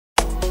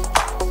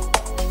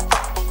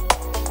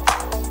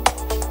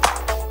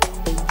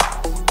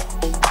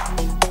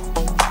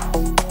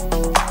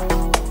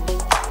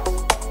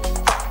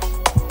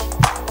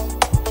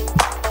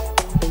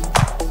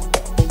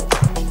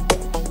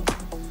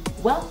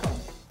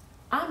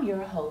I'm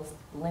your host,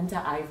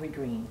 Linda Ivory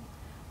Green,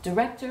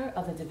 Director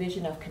of the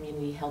Division of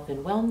Community Health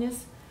and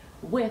Wellness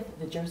with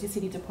the Jersey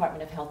City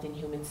Department of Health and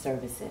Human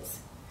Services.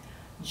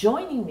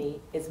 Joining me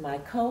is my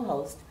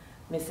co-host,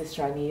 Mrs.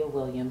 Sharnia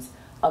Williams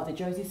of the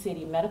Jersey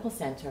City Medical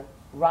Center,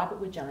 Robert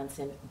Wood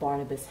Johnson,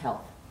 Barnabas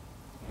Health.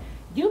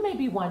 You may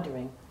be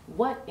wondering,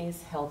 what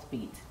is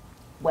HealthBeat?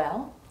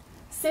 Well,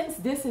 since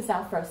this is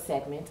our first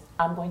segment,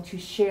 I'm going to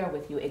share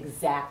with you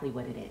exactly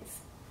what it is.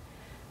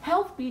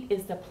 HealthBeat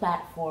is the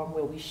platform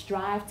where we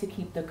strive to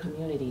keep the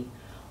community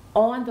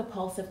on the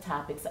pulse of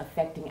topics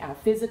affecting our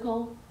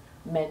physical,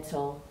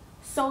 mental,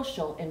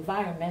 social,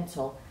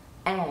 environmental,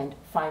 and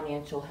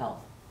financial health.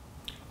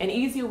 An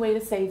easier way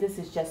to say this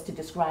is just to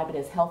describe it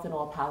as Health in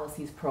All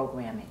Policies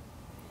programming.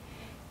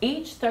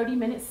 Each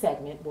 30-minute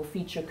segment will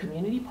feature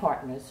community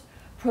partners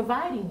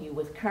providing you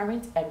with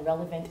current and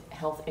relevant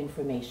health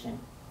information.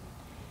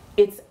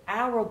 It's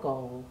our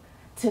goal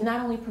to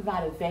not only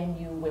provide a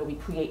venue where we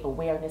create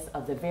awareness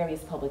of the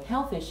various public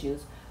health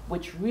issues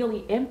which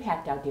really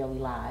impact our daily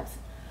lives,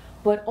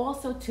 but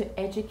also to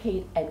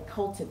educate and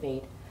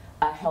cultivate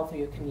a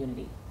healthier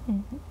community.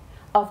 Mm-hmm.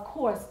 Of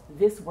course,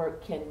 this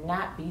work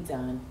cannot be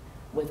done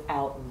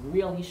without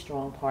really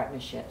strong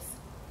partnerships.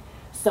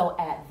 So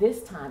at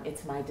this time,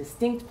 it's my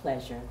distinct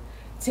pleasure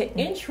to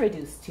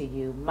introduce to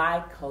you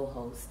my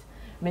co-host,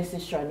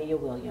 Mrs. Sharnia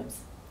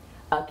Williams,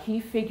 a key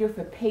figure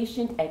for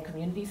patient and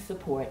community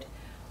support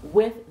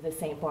with the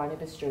St.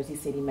 Barnabas Jersey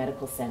City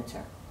Medical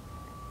Center.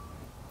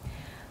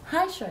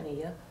 Hi,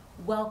 Sharnia.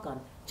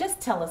 Welcome.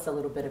 Just tell us a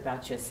little bit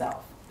about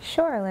yourself.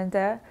 Sure,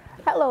 Linda.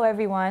 Hello,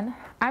 everyone.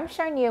 I'm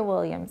Sharnia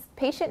Williams,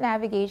 Patient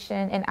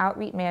Navigation and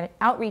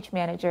Outreach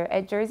Manager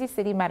at Jersey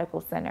City Medical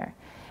Center.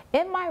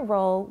 In my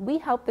role, we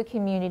help the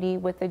community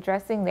with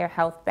addressing their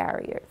health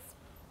barriers.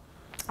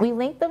 We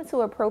link them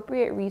to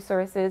appropriate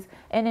resources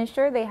and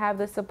ensure they have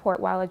the support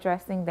while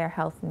addressing their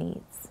health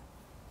needs.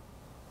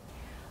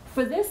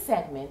 For this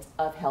segment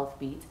of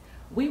HealthBeat,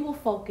 we will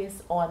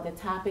focus on the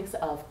topics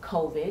of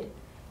COVID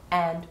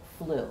and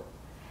flu,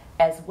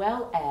 as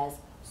well as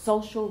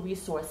social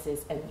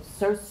resources and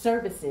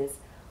services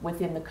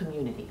within the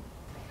community.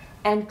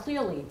 And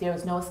clearly, there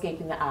is no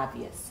escaping the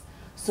obvious.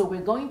 So we're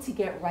going to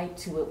get right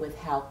to it with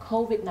how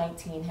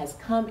COVID-19 has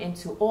come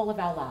into all of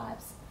our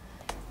lives.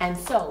 And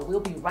so we'll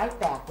be right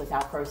back with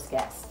our first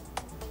guest.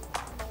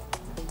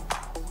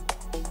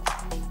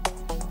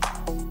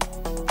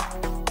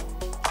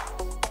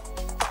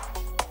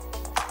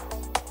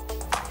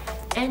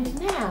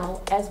 And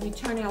now, as we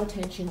turn our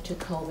attention to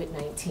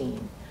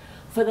COVID-19,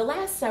 for the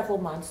last several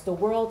months, the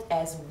world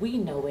as we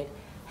know it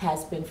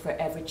has been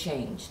forever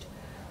changed.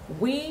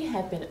 We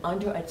have been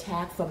under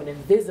attack from an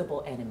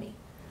invisible enemy,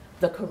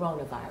 the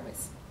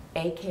coronavirus,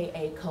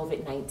 aka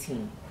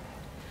COVID-19.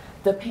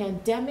 The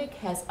pandemic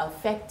has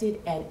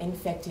affected and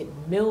infected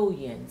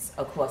millions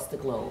across the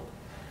globe.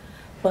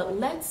 But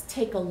let's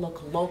take a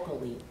look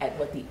locally at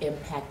what the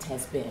impact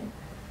has been.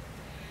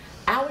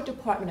 Our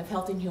Department of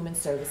Health and Human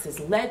Services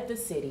led the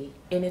city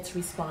in its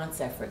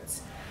response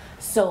efforts.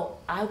 So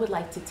I would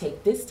like to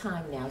take this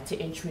time now to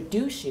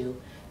introduce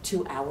you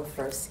to our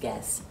first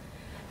guest,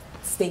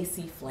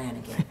 Stacy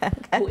Flanagan,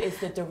 who is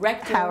the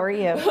director. How are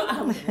you?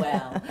 I'm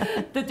well.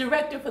 The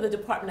director for the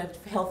Department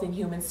of Health and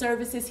Human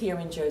Services here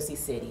in Jersey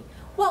City.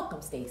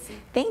 Welcome, Stacy.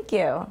 Thank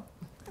you.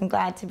 I'm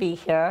glad to be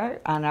here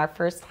on our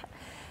first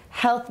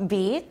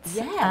HealthBeat.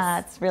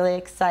 Yes. It's really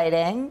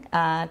exciting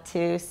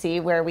to see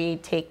where we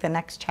take the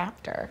next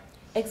chapter.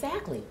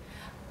 Exactly.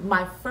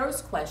 My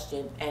first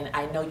question, and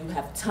I know you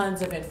have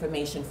tons of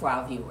information for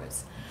our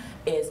viewers,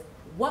 is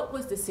what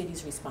was the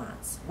city's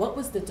response? What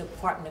was the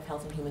Department of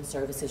Health and Human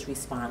Services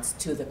response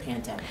to the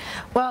pandemic?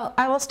 Well,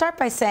 I will start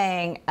by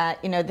saying,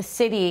 the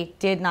city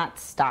did not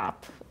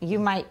stop. You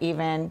might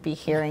even be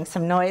hearing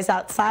some noise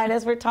outside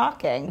as we're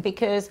talking,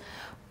 because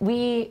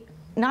we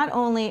not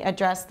only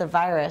addressed the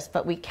virus,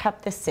 but we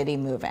kept the city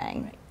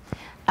moving.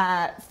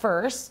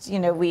 First,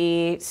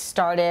 we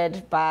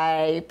started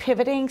by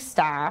pivoting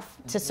staff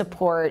to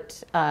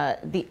support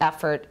the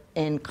effort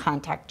in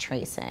contact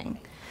tracing.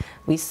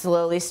 We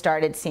slowly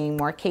started seeing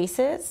more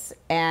cases,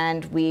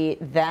 and we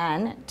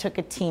then took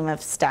a team of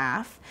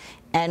staff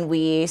and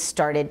we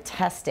started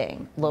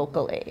testing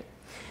locally.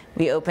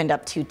 We opened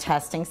up 2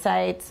 testing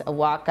sites, a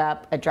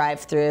walk-up, a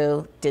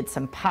drive-through, did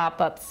some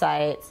pop-up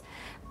sites.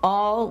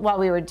 All while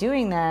we were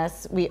doing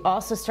this, we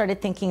also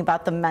started thinking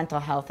about the mental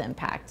health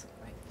impact.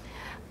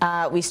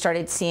 We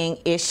started seeing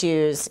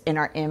issues in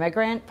our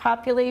immigrant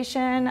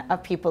population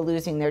of people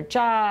losing their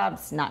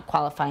jobs, not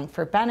qualifying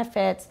for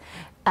benefits.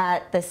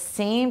 At the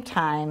same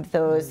time,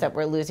 those that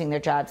were losing their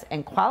jobs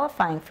and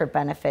qualifying for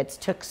benefits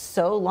took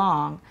so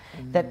long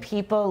that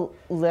people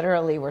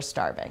literally were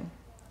starving.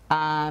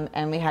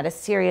 And we had a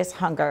serious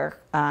hunger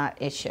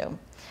issue.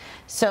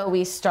 So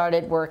we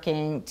started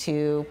working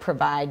to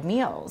provide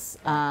meals.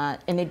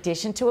 In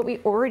addition to what we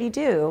already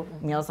do,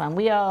 Meals on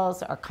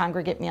Wheels, our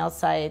congregate meal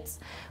sites,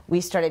 we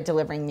started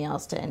delivering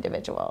meals to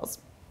individuals.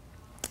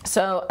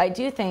 So I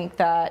do think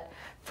that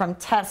from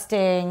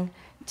testing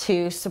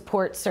to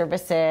support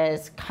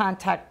services,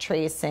 contact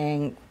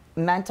tracing,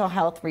 mental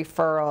health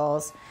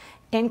referrals,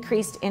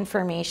 increased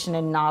information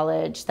and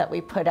knowledge that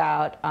we put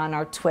out on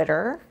our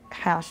Twitter,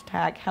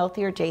 hashtag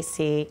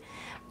HealthierJC,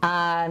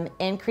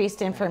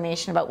 increased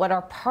information about what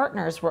our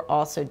partners were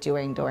also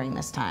doing during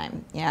this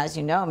time. Yeah, as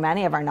you know,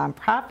 many of our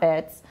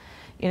nonprofits,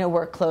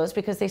 were closed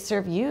because they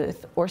serve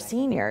youth or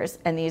seniors,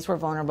 and these were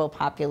vulnerable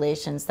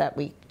populations that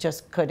we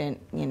just couldn't,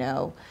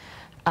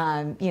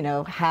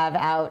 have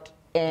out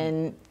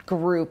in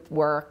group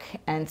work.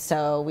 And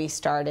so we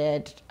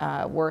started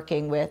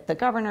working with the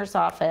governor's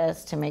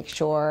office to make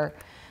sure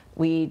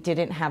we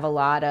didn't have a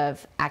lot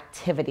of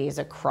activities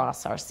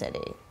across our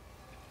city.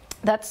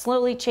 That's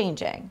slowly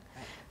changing.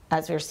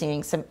 As we're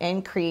seeing some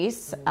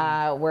increase,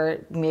 we're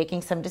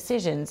making some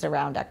decisions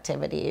around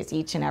activities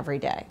each and every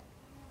day.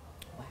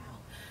 Wow.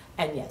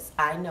 And yes,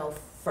 I know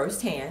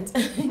firsthand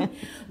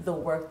the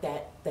work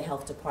that the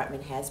health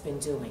department has been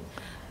doing.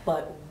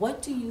 But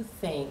what do you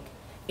think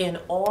in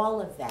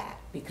all of that,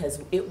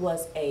 because it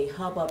was a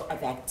hubbub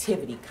of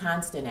activity,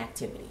 constant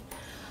activity,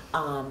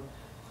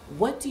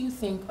 what do you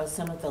think are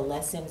some of the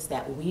lessons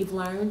that we've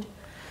learned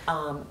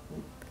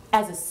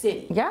as a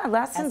city? Yeah,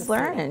 lessons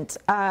learned.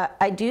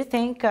 I do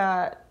think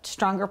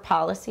stronger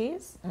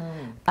policies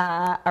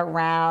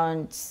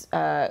around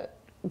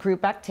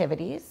group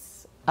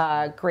activities,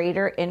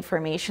 greater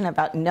information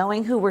about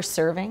knowing who we're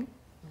serving.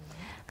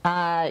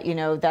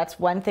 That's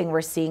one thing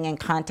we're seeing in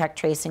contact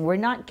tracing. We're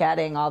not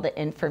getting all the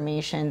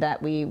information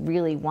that we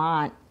really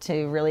want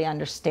to really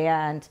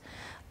understand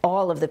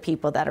all of the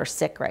people that are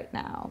sick right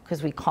now,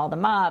 because we call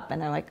them up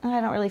and they're like, oh, I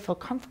don't really feel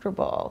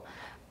comfortable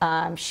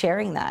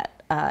sharing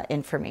that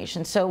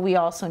information. So we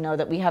also know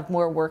that we have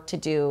more work to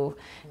do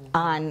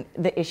on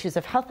the issues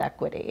of health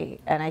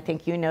equity, and I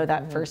think you know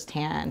that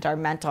firsthand. Our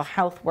mental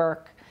health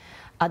work,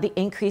 the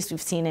increase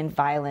we've seen in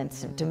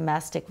violence,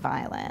 domestic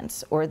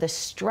violence, or the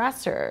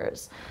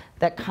stressors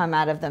that come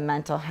out of the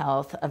mental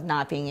health of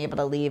not being able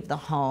to leave the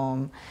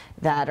home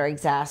that are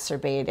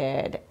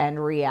exacerbated, and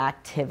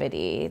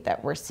reactivity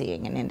that we're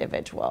seeing in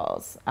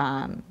individuals.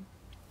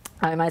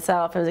 I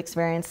myself have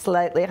experienced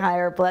slightly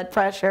higher blood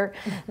pressure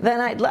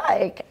than I'd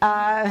like.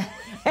 I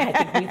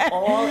think we've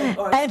all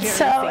are and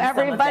so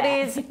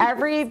experiencing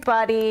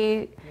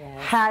everybody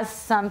has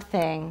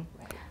something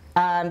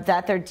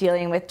that they're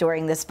dealing with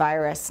during this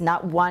virus.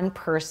 Not one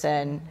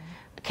person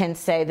can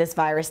say this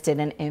virus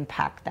didn't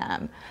impact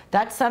them.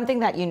 That's something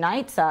that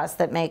unites us,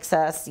 that makes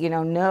us,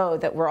 know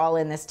that we're all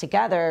in this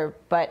together.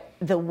 But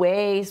the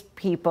ways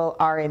people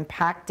are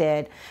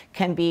impacted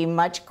can be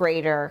much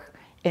greater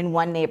in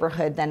one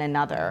neighborhood than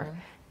another.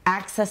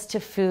 Access to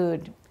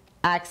food,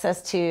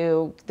 access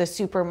to the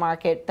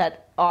supermarket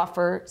that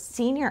offer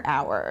senior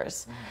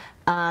hours,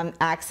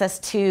 access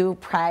to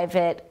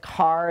private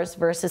cars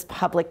versus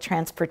public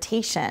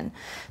transportation.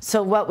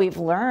 So what we've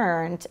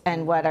learned,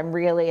 and what I'm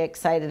really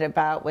excited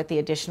about with the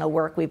additional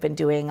work we've been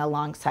doing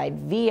alongside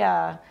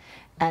VIA,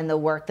 and the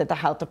work that the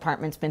health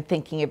department's been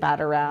thinking about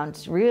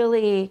around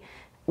really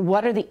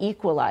what are the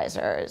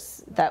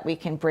equalizers that we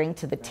can bring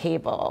to the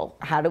table?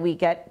 How do we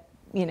get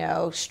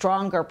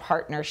stronger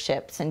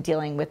partnerships in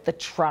dealing with the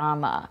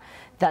trauma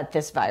that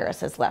this virus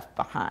has left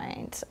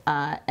behind?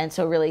 And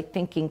so really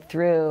thinking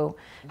through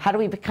how do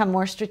we become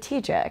more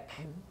strategic,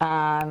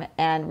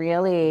 and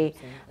really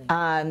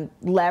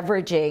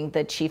leveraging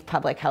the chief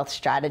public health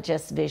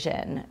strategist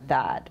vision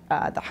that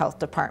the health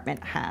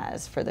department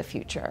has for the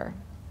future.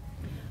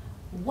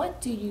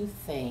 What do you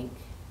think,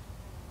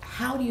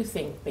 how do you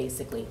think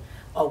basically,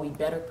 are we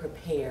better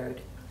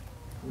prepared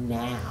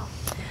now?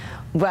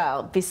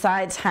 Well,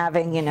 besides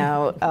having,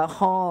 a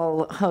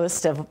whole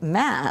host of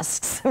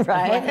masks,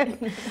 right?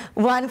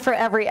 One for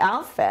every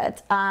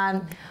outfit.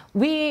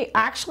 We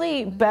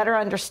actually better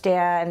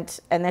understand,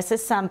 and this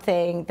is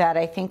something that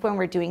I think when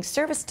we're doing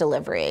service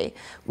delivery,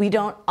 we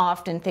don't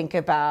often think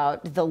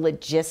about the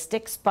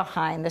logistics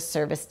behind the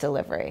service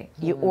delivery.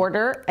 You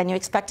order and you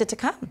expect it to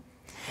come.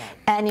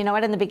 And you know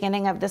what, in the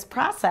beginning of this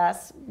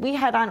process, we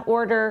had on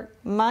order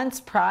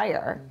months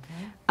prior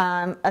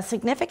a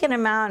significant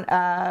amount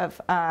of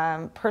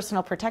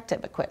personal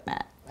protective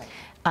equipment,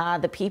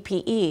 the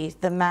PPE,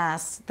 the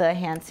masks, the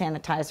hand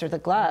sanitizer, the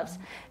gloves,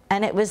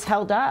 and it was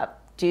held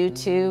up due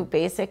to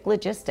basic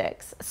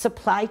logistics,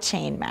 supply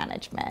chain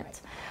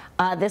management.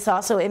 This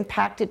also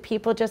impacted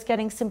people just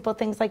getting simple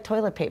things like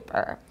toilet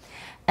paper.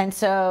 And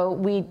so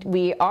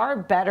we are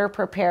better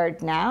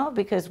prepared now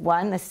because,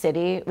 one, the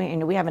city,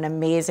 we have an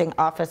amazing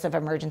Office of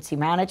Emergency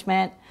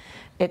Management.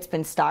 It's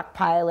been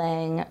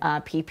stockpiling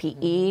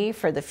PPE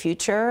for the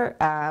future.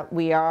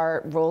 We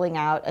are rolling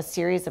out a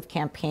series of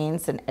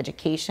campaigns and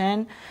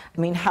education.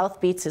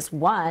 Health Beats is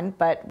one,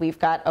 but we've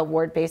got a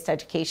ward-based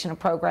education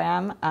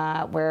program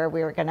where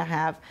we're going to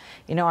have,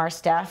 our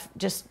staff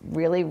just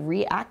really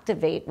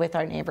reactivate with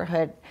our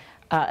neighborhood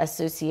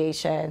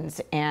associations,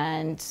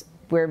 and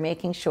we're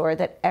making sure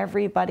that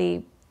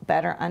everybody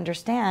better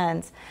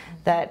understands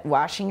that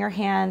washing your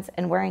hands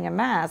and wearing a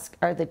mask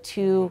are the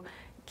two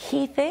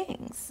key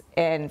things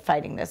in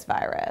fighting this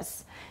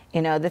virus.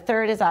 The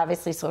third is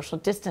obviously social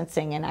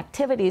distancing and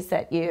activities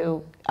that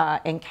you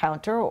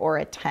encounter or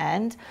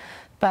attend.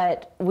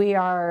 but we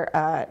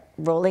are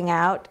rolling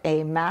out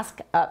a Mask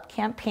Up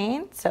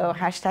campaign, so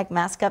hashtag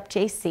Mask Up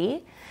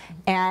JC.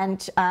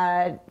 And,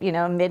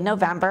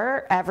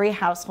 mid-November, every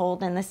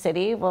household in the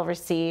city will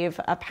receive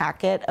a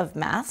packet of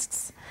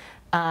masks.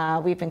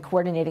 We've been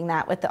coordinating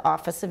that with the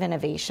Office of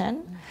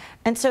Innovation.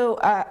 And so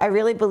I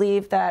really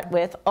believe that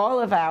with all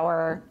of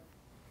our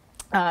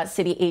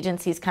city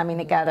agencies coming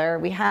together,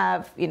 we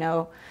have,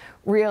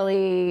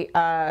 really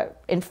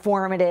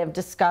informative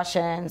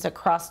discussions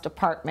across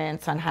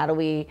departments on how do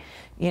we,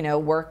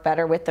 work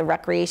better with the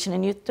Recreation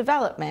and Youth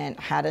Development.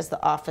 How does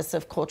the Office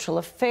of Cultural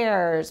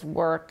Affairs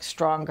work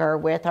stronger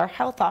with our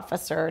health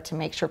officer to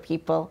make sure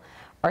people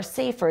are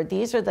safer?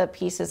 These are the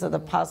pieces of the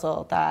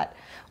puzzle that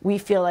we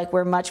feel like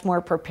we're much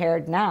more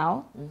prepared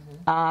now,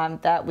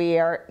 that we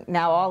are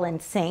now all in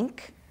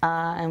sync.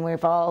 And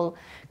we've all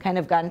kind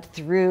of gone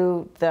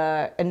through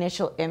the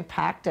initial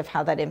impact of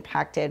how that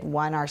impacted,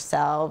 1,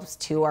 ourselves,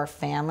 2, our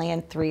family,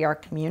 and 3, our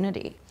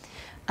community.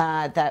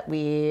 That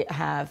we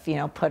have,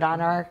 put on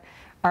our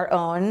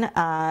own,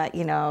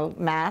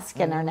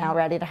 mask and are now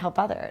ready to help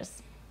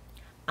others.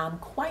 I'm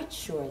quite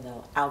sure,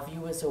 though, our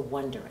viewers are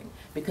wondering,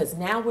 because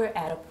now we're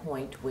at a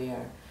point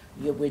where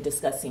we're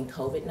discussing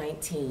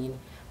COVID-19,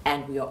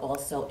 and we are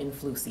also in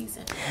flu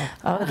season.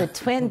 Oh, the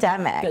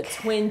twindemic. The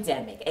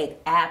twindemic,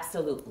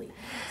 absolutely.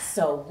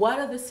 So what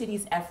are the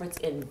city's efforts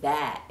in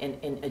that,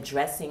 in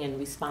addressing and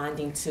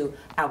responding to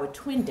our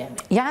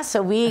twindemic? Yeah,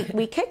 so we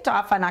kicked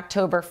off on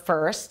October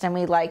 1st, and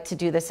we like to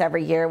do this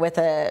every year with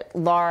a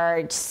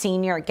large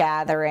senior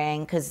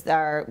gathering, because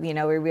we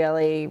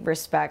really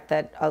respect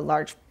that a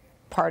large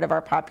part of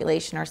our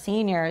population are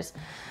seniors.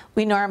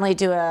 We normally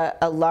do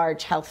a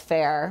large health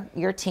fair,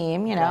 your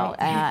team,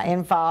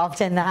 involved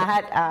in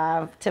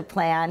that to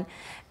plan.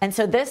 And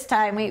so this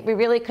time we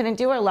really couldn't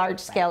do a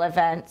large scale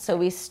event. So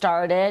we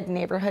started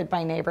neighborhood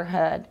by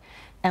neighborhood,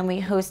 and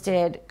we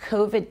hosted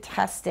COVID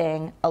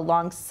testing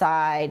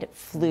alongside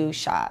flu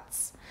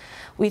shots.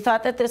 We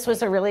thought that this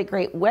was a really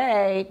great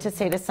way to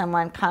say to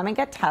someone, come and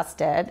get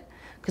tested,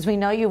 because we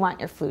know you want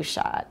your flu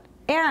shot.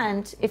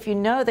 And if you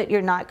know that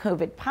you're not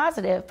COVID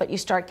positive, but you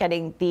start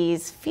getting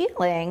these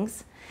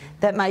feelings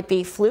that might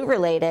be flu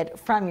related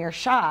from your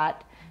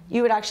shot,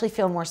 you would actually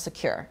feel more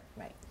secure.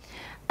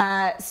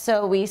 Right.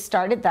 So we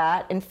started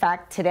that. In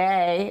fact,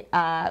 today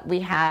we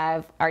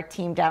have our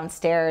team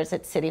downstairs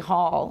at City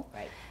Hall.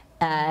 Right.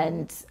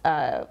 And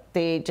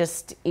they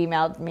just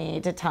emailed me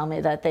to tell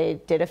me that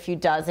they did a few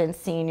dozen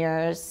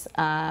seniors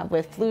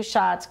with flu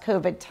shots,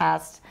 COVID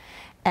tests.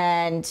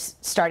 And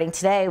starting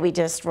today, we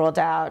just rolled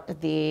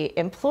out the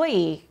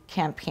employee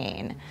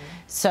campaign.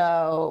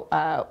 So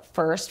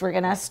first, we're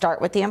going to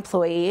start with the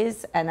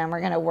employees, and then we're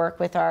going to work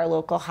with our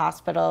local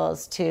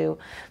hospitals to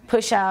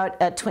push out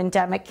a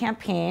twindemic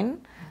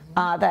campaign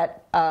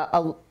that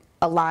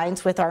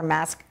aligns with our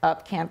Mask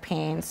Up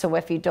campaign. So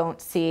if you don't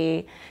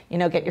see,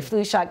 get your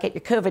flu shot, get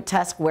your COVID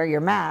test, wear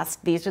your mask.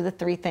 These are the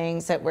 3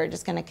 things that we're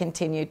just going to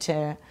continue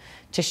to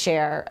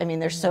share. I mean,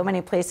 there's so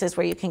many places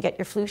where you can get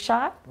your flu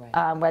shot,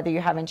 whether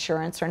you have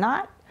insurance or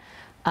not.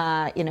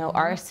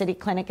 Our city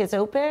clinic is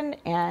open,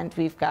 and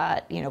we've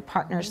got,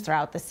 partners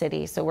throughout the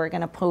city. So we're going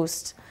to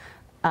post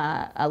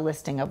a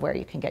listing of where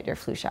you can get your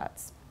flu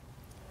shots.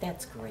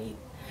 That's great,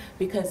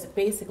 because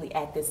basically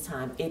at this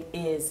time, it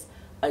is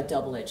a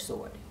double-edged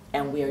sword,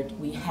 and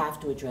we have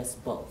to address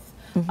both.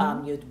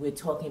 We're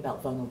talking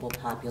about vulnerable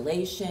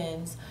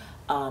populations,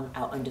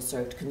 our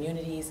underserved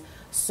communities.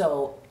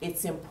 So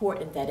it's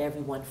important that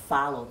everyone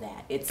follow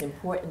that. It's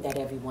important that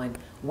everyone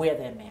wear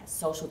their mask,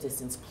 social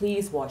distance,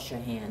 please wash your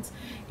hands,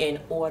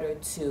 in order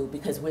to,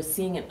 because we're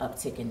seeing an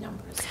uptick in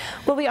numbers.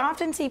 Well, we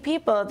often see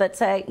people that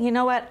say, you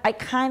know what, I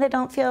kind of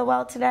don't feel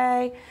well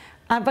today,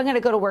 but I'm going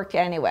to go to work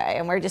anyway.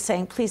 And we're just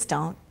saying, please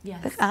don't.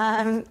 Yes.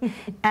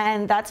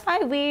 And that's why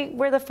we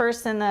were the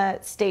first in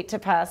the state to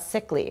pass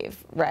sick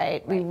leave,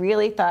 right? We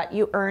really thought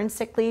you earn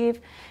sick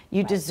leave.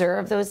 You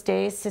deserve those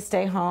days to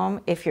stay home.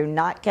 If you're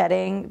not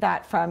getting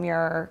that from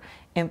your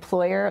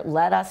employer,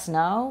 let us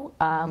know.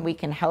 We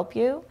can help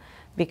you,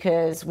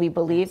 because we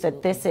believe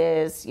that this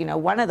is,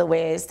 one of the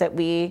ways that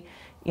we,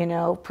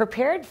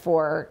 prepared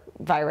for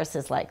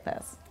viruses like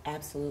this.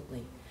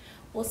 Absolutely.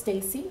 Well,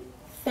 Stacy,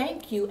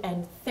 thank you,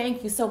 and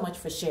thank you so much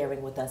for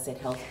sharing with us at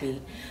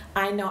HealthBeat.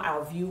 I know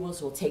our viewers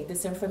will take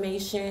this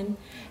information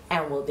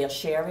and they'll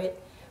share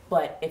it,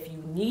 but if you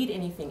need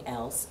anything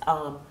else,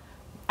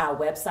 our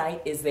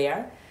website is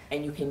there,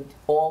 and you can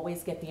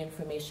always get the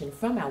information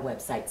from our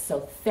website.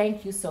 So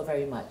thank you so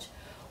very much.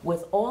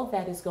 With all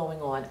that is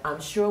going on, I'm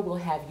sure we'll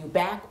have you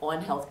back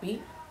on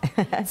HealthBeat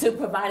to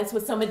provide us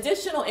with some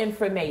additional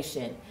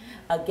information.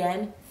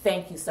 Again,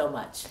 thank you so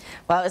much.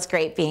 Well, it was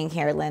great being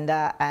here,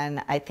 Linda,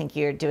 and I think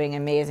you're doing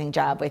an amazing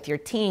job with your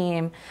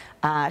team.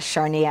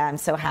 Sharnia, I'm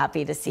so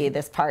happy to see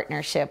this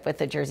partnership with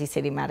the Jersey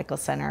City Medical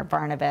Center,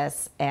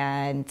 Barnabas,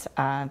 and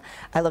I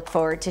look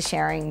forward to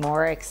sharing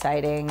more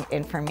exciting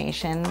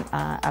information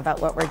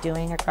about what we're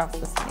doing across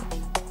the city.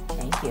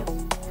 Thank you.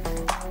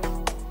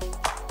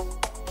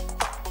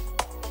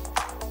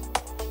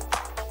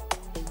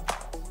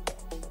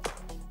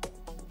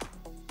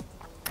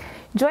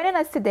 Joining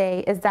us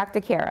today is Dr.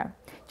 Kara,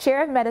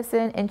 Chair of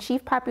Medicine and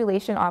Chief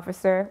Population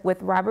Officer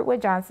with Robert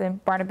Wood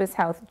Johnson Barnabas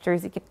Health,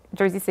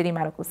 Jersey City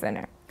Medical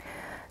Center.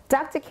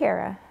 Dr.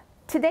 Kara,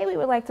 today we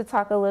would like to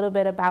talk a little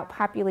bit about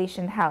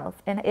population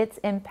health and its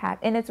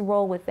impact and its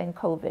role within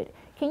COVID.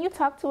 Can you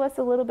talk to us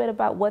a little bit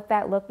about what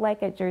that looked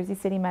like at Jersey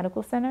City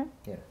Medical Center?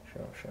 Yeah,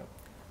 sure.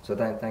 So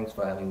thanks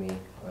for having me,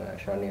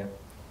 Shania.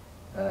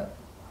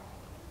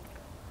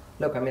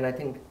 Look, I mean, I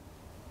think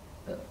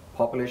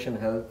population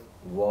health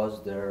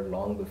was there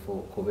long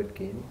before COVID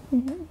came.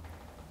 Mm-hmm.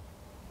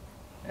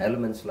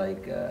 Elements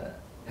like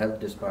health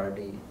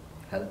disparity,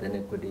 health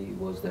inequity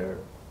was there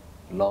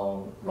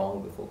long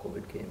before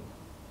COVID came.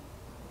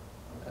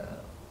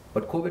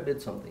 But COVID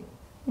did something.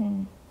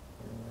 Mm.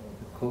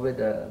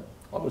 COVID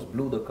almost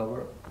blew the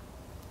cover.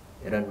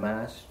 It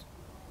unmasked,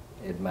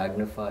 it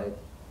magnified,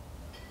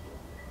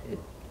 it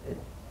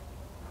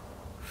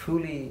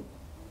truly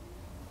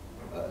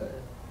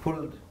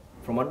pulled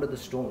from under the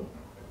stone,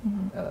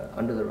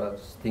 under the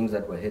rugs, things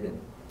that were hidden.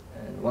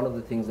 And one of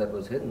the things that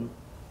was hidden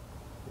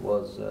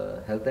was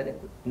health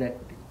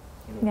inequity,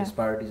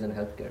 disparities in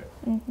healthcare.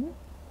 Mm-hmm.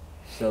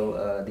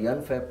 So the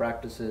unfair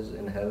practices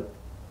in health,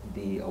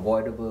 the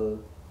avoidable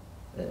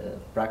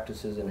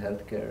practices in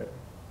healthcare,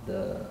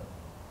 the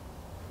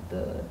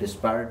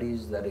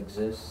disparities that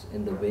exist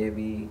in the way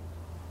we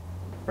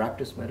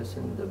practice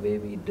medicine, the way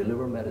we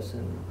deliver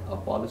medicine, our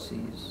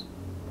policies,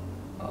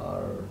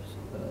 our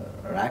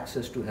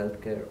access to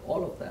healthcare,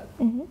 all of that.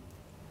 Mm-hmm.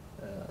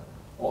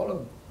 All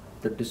of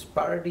the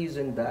disparities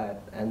in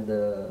that and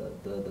the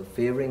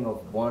favoring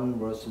of one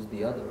versus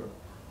the other,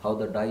 how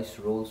the dice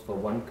rolls for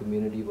one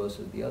community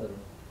versus the other,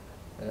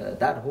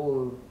 that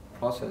whole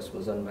process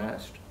was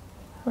unmasked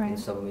in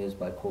some ways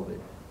by COVID,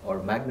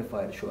 or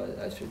magnified,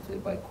 I should say,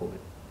 by COVID.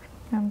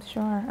 I'm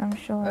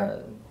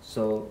sure.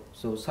 So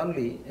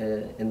suddenly,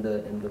 in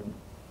the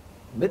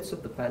midst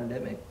of the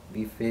pandemic,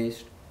 we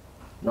faced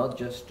not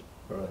just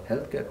a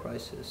healthcare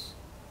crisis,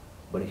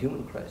 but a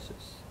human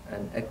crisis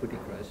and equity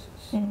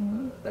crisis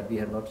that we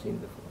had not seen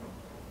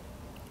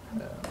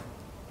before.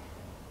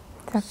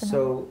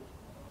 So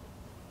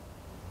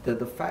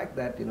the fact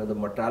that the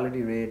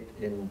mortality rate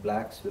in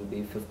blacks will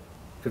be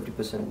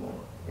 50% more,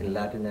 in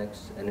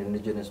Latinx and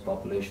indigenous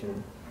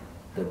population,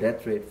 the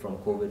death rate from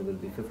COVID will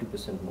be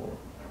 50% more.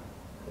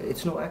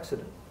 It's no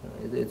accident.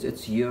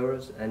 It's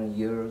years and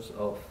years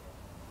of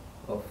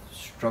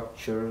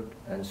structured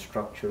and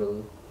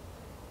structural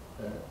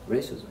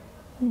racism,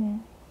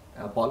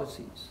 our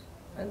policies,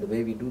 and the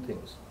way we do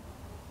things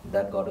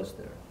that got us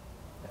there.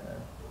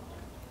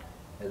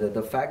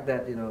 The fact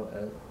that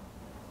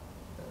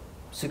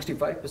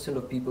 65%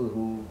 of people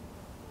who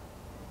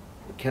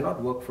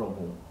cannot work from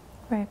home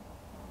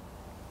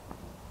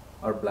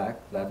are black,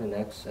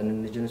 Latinx, and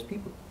indigenous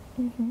people.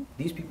 Mm-hmm.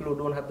 These people who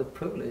don't have the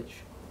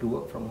privilege to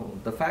work from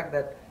home. The fact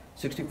that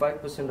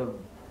 65% of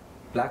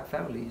black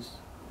families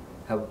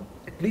have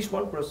at least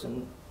one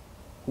person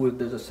who, if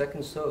there's a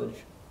second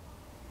surge,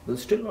 will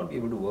still not be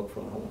able to work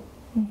from home.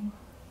 Mm-hmm.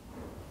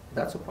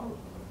 That's a problem.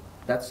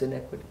 That's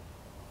inequity.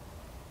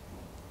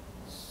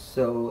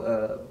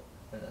 So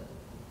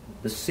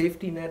the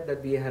safety net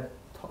that we had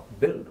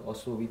built, or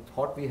so we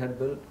thought we had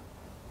built,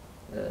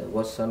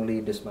 was suddenly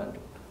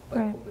dismantled by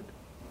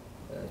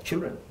COVID.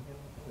 Children,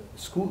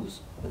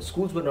 schools.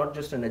 Schools were not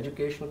just an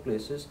educational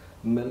places.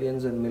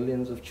 Millions and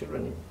millions of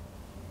children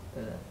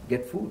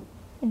get food,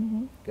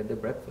 get their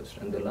breakfast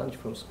and their lunch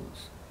from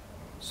schools.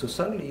 So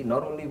suddenly,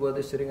 not only were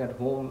they sitting at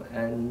home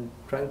and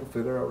trying to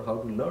figure out how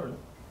to learn,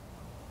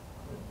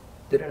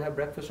 they didn't have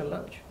breakfast and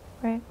lunch.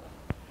 Right.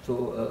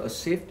 So a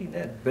safety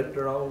net built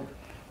around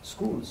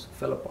schools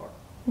fell apart.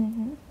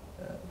 Mm-hmm.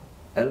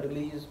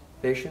 Elderly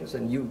patients,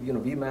 and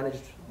we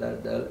managed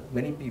that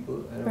many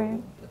people.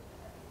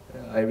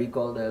 I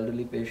recall the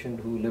elderly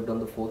patient who lived on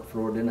the 4th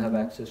floor, didn't have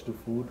access to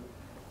food.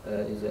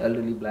 Is an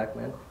elderly black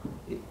man.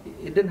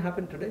 It didn't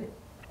happen today.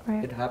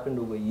 Right. It happened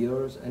over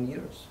years and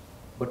years.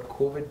 But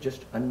COVID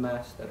just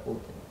unmasked that whole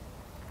thing.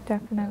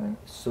 Definitely.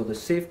 So the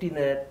safety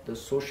net, the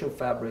social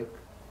fabric,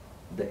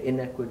 the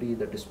inequity,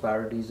 the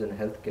disparities in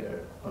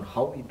healthcare, on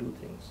how we do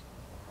things,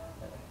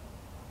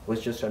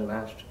 was just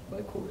unmasked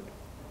by COVID.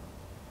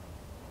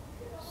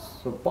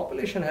 So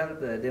population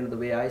health, the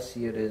way I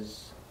see it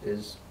is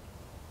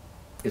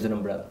an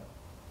umbrella.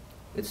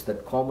 It's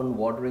that common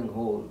watering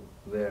hole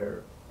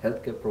where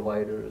healthcare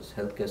providers,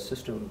 healthcare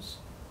systems,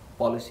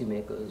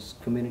 policymakers,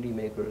 community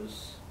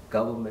makers,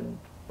 government,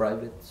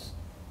 privates,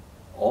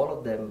 all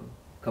of them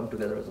come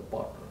together as a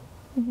partner.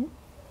 Mm-hmm.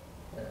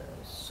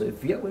 So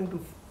if we are going to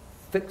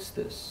fix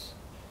this,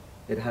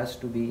 it has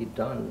to be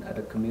done at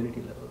a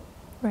community level,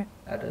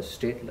 at a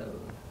state level,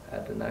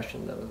 at a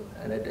national level,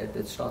 and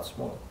it starts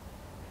small.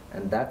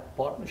 And that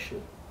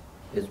partnership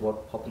is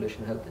what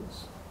population health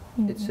is.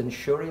 Mm-hmm. It's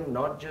ensuring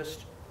not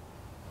just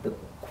the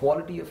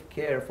quality of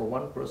care for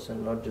one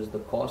person, not just the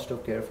cost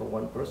of care for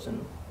one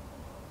person,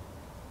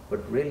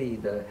 but really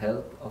the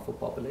health of a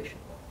population.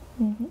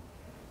 Mm-hmm.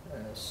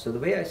 So the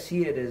way I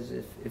see it is,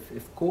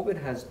 if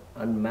COVID has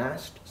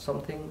unmasked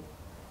something,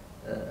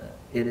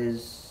 it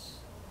is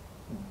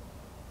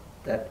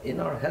that in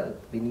our health,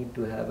 we need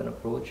to have an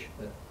approach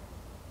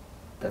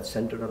that's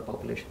centered on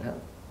population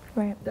health.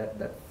 Right.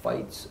 That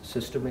fights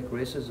systemic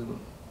racism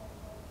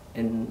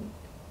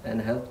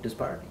and health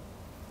disparity.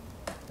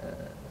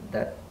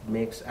 That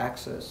makes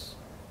access.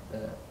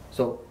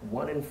 So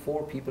 1 in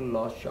 4 people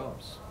lost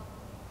jobs.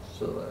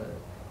 So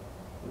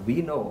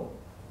we know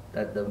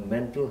that the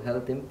mental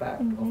health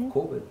impact of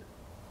COVID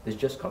is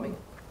just coming.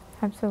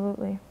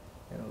 Absolutely.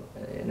 You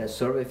know, in a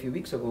survey a few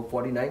weeks ago,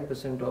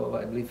 49% of,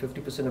 I believe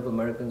 50% of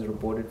Americans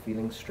reported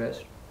feeling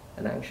stressed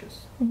and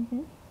anxious.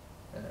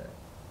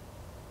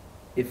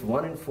 If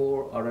 1 in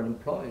 4 are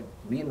unemployed,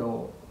 we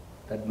know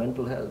that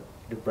mental health,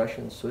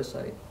 depression,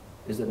 suicide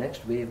is the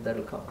next wave that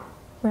will come.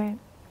 Right.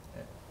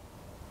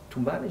 To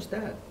manage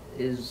that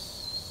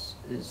is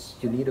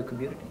you need a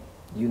community,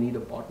 you need a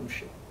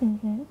partnership.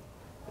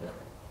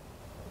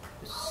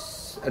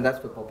 And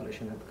that's where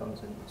population health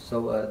comes in.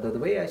 So the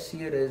way I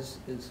see it is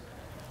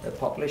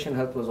population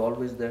health was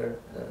always there.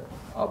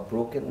 Our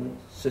broken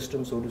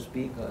system, so to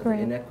speak, the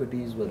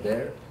inequities were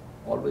there,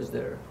 always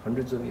there,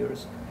 hundreds of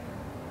years.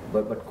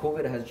 But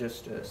COVID has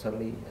just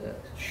suddenly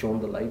shown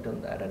the light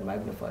on that and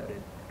magnified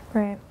it.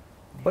 Right.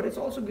 But it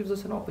also gives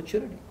us an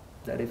opportunity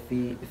that if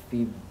we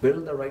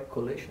build the right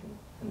coalition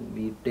and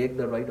we take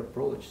the right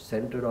approach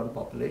centered on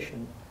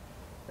population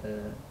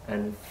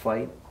and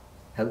fight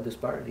health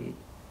disparity,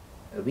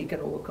 we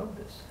can overcome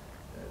this.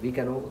 We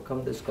can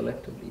overcome this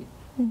collectively,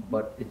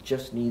 but it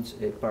just needs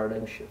a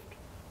paradigm shift.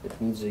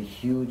 It needs a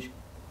huge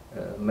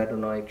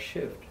metanoic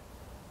shift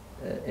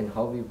in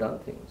how we've done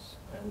things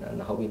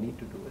and how we need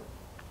to do it.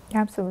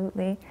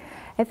 Absolutely.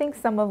 I think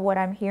some of what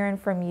I'm hearing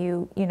from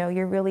you,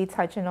 you're really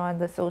touching on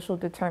the social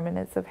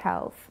determinants of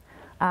health.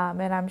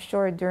 And I'm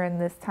sure during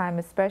this time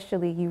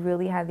especially, you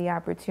really had the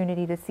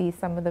opportunity to see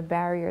some of the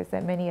barriers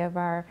that many of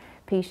our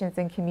patients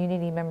and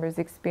community members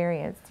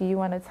experience. Do you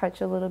want to touch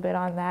a little bit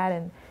on that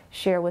and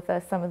share with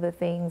us some of the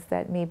things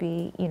that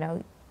maybe,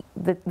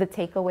 the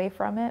takeaway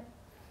from it?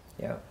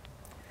 Yeah.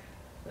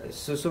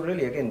 So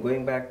really, again,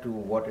 going back to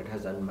what it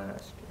has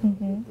unmasked,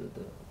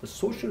 the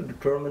social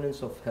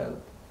determinants of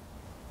health,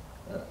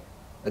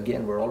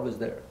 again, were always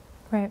there.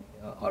 Right.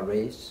 Our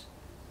race,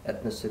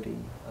 ethnicity,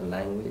 a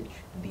language,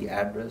 the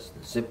address,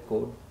 the zip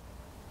code,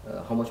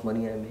 how much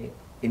money I make,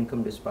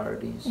 income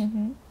disparities,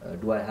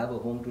 do I have a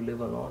home to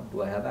live or not,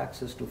 do I have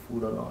access to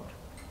food or not,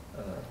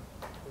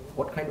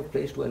 what kind of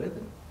place do I live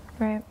in?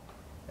 Right.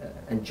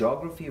 And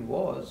geography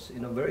was,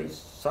 in a very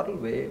subtle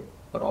way,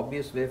 but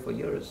obvious way for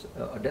years,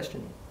 a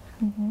destiny.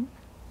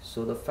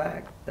 So the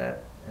fact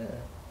that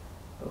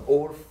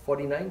over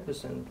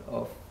 49%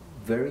 of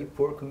very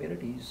poor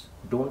communities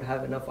don't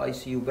have enough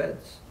ICU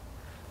beds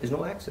is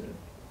no accident.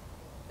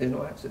 Is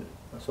no accident.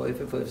 So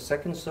if a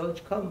second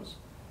surge comes,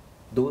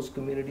 those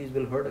communities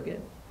will hurt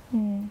again.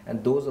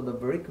 And those are the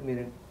very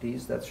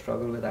communities that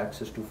struggle with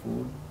access to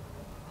food,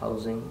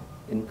 housing,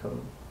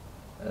 income.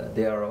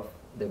 They're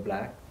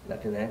Black,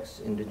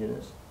 Latinx,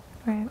 Indigenous,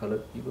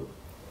 colored people.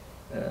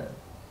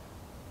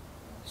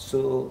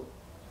 So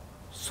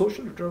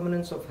social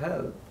determinants of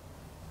health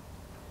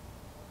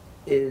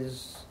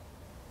is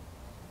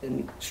an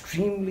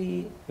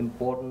extremely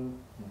important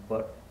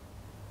but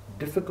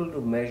difficult to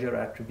measure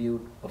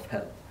attribute of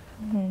health.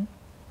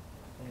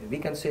 We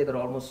can say that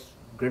almost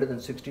greater than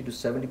 60 to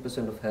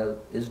 70% of health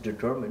is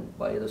determined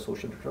by the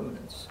social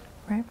determinants.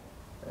 Right.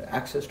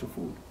 Access to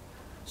food.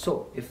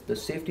 So if the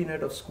safety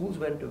net of schools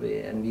went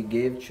away and we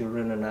gave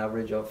children an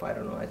average of, I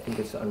don't know, I think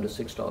it's under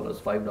 $6,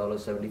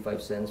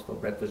 $5.75 for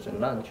breakfast and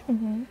lunch,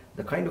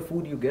 the kind of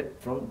food you get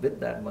with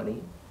that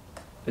money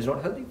is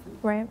not healthy food.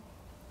 Right.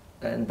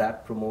 And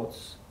that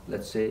promotes,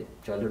 let's say,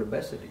 childhood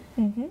obesity.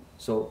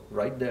 So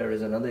right there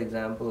is another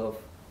example of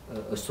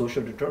a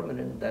social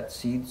determinant that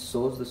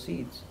sows the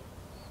seeds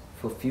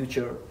for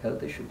future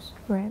health issues.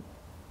 Right.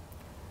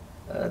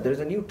 There's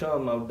a new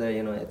term out there,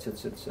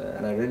 it's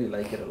and I really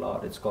like it a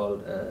lot. It's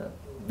called,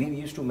 we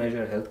used to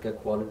measure healthcare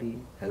quality,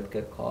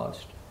 healthcare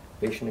cost,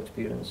 patient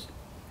experience.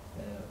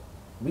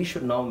 We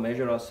should now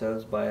measure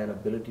ourselves by an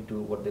ability to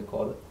what they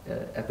call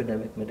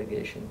epidemic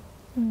mitigation.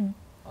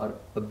 Our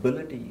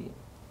ability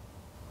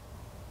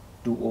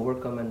to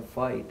overcome and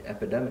fight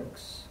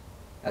epidemics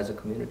as a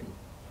community.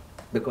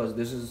 Because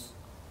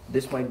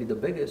this might be the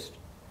biggest,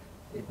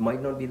 it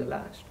might not be the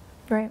last.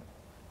 Right.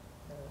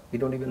 We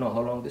don't even know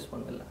how long this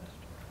one will last.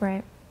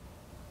 Right.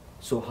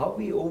 So how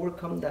we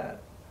overcome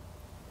that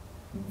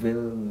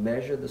will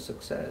measure the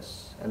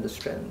success and the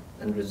strength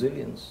and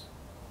resilience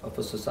of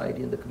a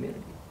society and the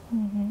community.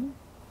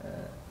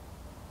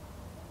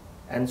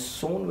 And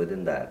sewn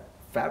within that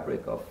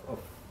fabric of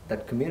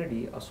that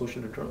community are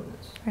social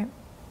determinants. Right.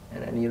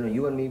 And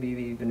you and me,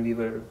 when we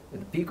were at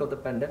the peak of the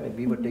pandemic,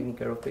 we were taking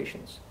care of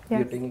patients. We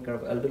were taking care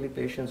of elderly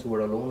patients who were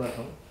alone at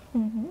home.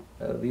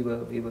 We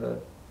were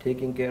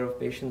taking care of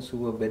patients who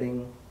were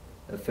bidding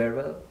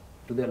farewell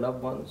to their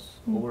loved ones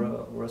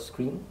over a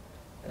screen.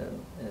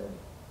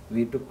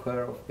 We took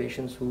care of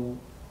patients who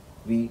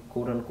we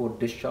quote unquote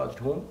discharged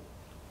home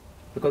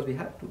because we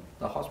had to.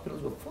 The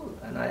hospitals were full,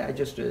 and I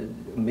just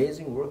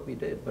amazing work we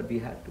did, but we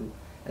had to.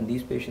 and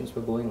these patients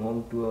were going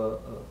home to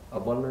a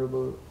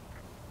vulnerable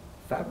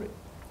fabric.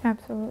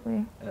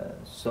 Absolutely.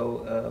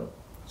 So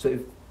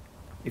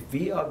if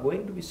we are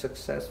going to be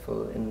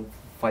successful in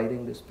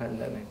fighting this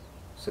pandemic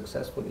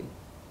successfully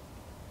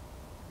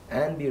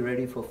and be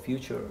ready for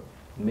future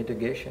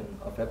mitigation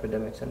of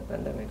epidemics and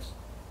pandemics,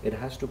 it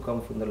has to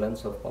come from the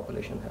lens of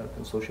population health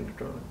and social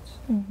determinants.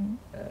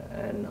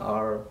 And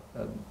our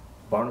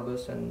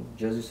Barnabas and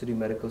Jersey City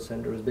Medical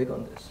Center is big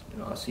on this.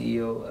 Our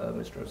CEO,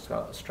 Mr.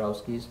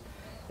 Strowski's,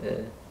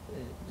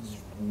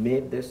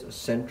 made this a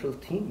central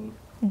theme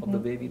of the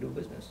way we do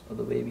business, or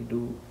the way we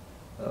do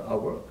our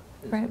work,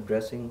 is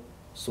addressing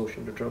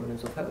social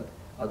determinants of health.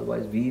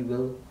 Otherwise, we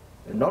will,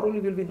 not only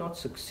will we not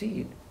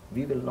succeed,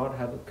 we will not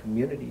have a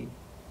community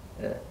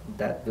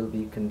that will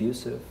be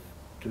conducive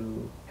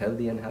to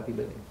healthy and happy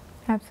living.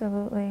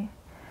 Absolutely.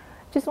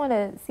 Just want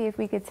to see if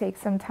we could take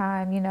some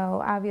time.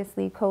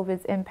 Obviously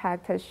COVID's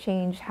impact has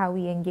changed how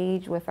we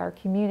engage with our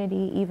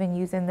community, even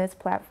using this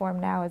platform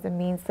now as a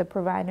means to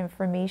provide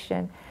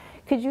information.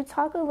 Could you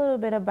talk a little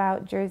bit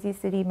about Jersey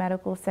City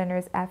Medical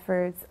Center's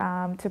efforts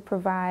to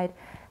provide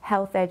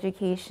health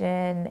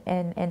education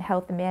and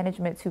health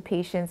management to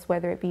patients,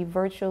 whether it be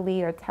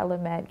virtually or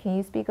telemed? Can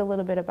you speak a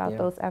little bit about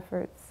those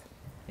efforts?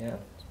 Yeah.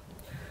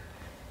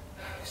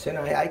 So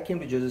I came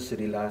to Jersey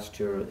City last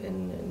year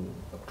in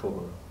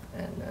October,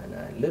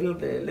 and little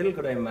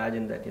could I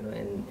imagine that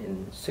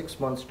in 6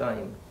 months'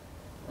 time,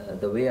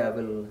 the way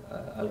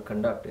I'll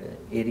conduct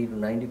 80 to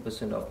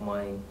 90% of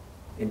my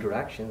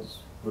interactions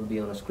would be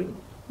on a screen.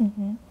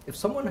 If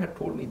someone had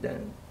told me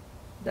then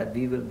that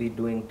we will be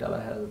doing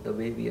telehealth the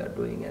way we are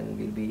doing, and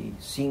we'll be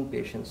seeing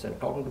patients and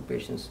talking to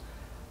patients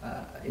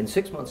in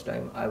 6 months'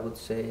 time, I would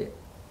say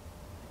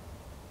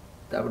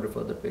I would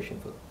refer the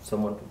patient for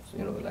someone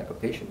to, like a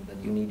patient, that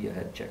you need your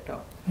head checked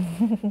out.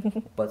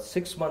 But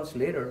 6 months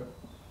later,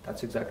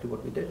 that's exactly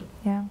what we did.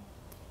 Yeah.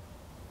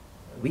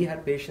 We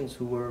had patients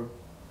who were,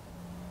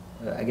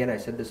 again, I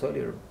said this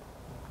earlier,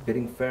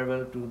 bidding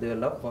farewell to their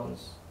loved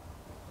ones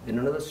in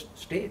another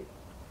state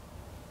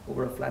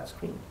over a flat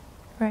screen.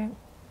 Right.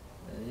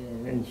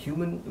 And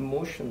human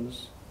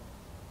emotions,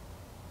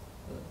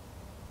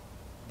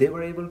 they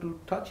were able to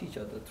touch each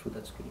other through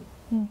that screen.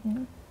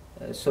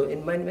 So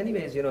in many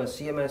ways,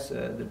 CMS,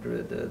 the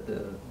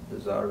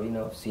Tsarina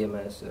of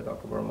CMS,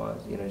 Dr. Verma,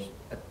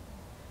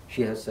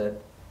 she has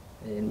said,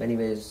 in many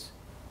ways,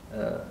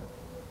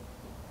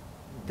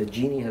 the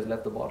genie has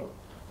left the bottle.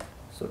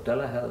 So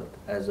telehealth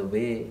as a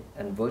way,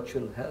 and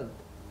virtual health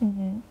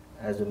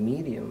as a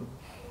medium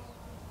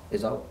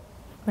is out.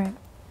 Right.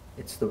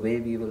 It's the way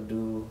we will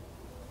do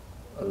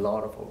a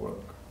lot of our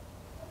work.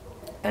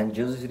 And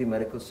Jersey City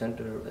Medical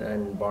Center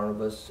and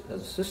Barnabas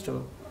as a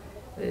system,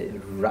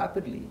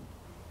 rapidly,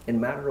 in a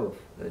matter of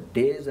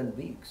days and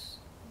weeks,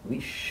 we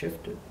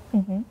shifted.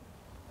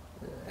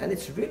 And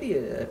it's really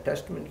a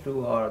testament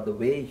to the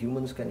way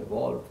humans can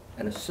evolve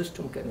and a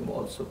system can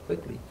evolve so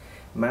quickly.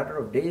 Matter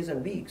of days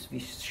and weeks, we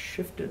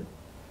shifted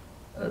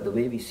the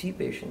way we see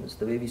patients,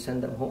 the way we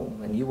send them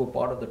home. And you were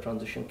part of the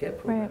transition care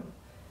program.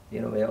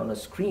 Where on a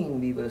screen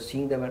we were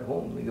seeing them at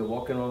home. We were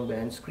walking around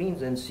behind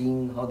screens and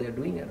seeing how they're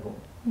doing at home.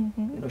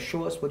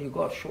 Show us what you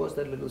got. Show us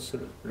that little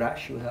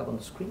rash you have on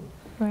the screen.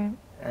 Right.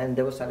 And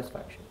there was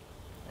satisfaction.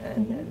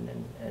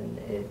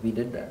 And we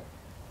did that.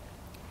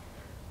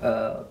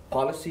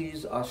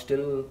 Policies are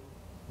still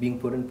being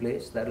put in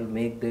place that will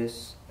make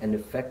this an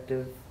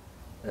effective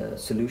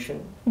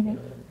solution,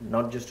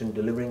 not just in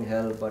delivering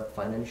health, but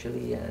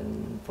financially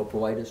and for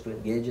providers to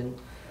engage in.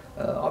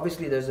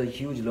 Obviously, there's a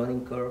huge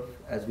learning curve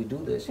as we do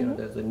this.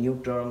 There's a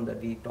new term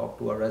that we talk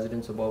to our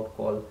residents about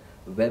called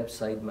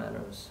website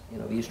manners.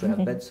 We used to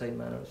have bedside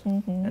manners,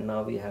 and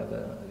now we have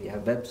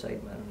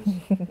website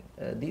manners.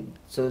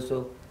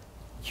 So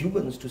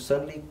humans to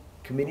suddenly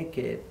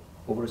communicate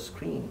over a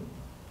screen,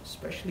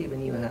 especially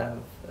when you have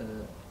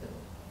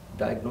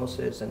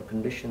diagnoses and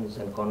conditions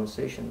and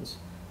conversations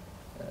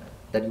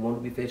that you want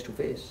to be face to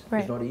face,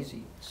 it's not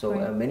easy. So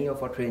many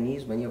of our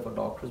trainees, many of our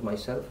doctors,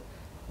 myself,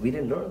 we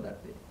didn't learn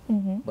that way.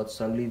 But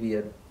suddenly we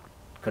are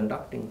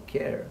conducting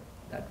care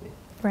that way.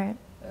 Right.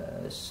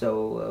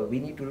 So we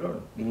need to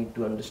learn. We need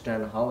to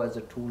understand how as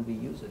a tool we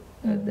use it.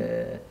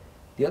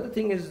 The other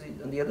thing is,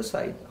 on the other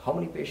side, how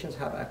many patients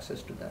have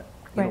access to that?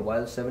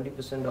 While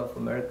 70% of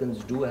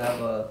Americans do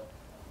have a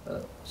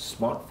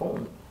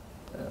smartphone,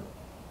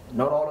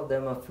 not all of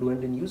them are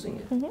fluent in using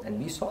it.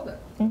 And we saw that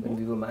when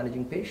we were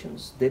managing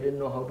patients. They didn't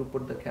know how to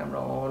put the camera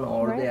on,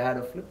 or they had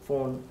a flip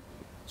phone.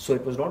 So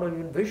it was not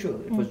even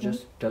visual, it was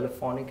just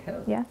telephonic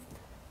help. Yes.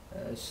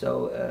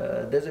 So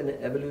there's an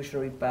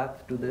evolutionary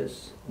path to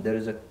this. There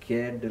is a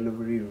care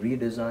delivery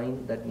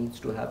redesign that needs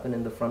to happen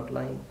in the front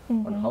line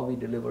on how we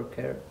deliver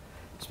care,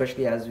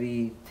 especially as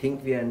we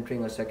think we are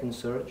entering a second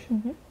surge.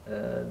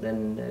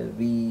 Then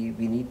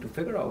we need to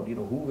figure out,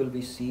 who will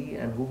we see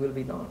and who will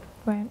we not.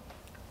 Right.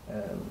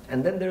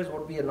 And then there's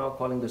what we are now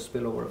calling the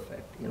spillover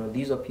effect.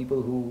 These are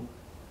people who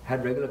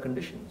had regular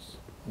conditions.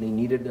 They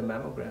needed their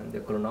mammogram, their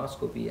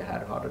colonoscopy,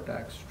 had heart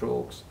attacks,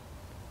 strokes.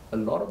 A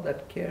lot of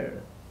that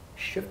care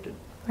shifted.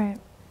 Right.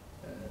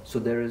 So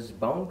there is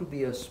bound to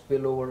be a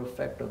spillover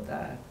effect of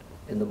that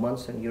in the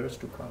months and years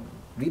to come.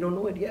 We don't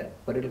know it yet,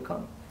 but it'll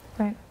come.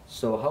 Right.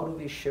 So how do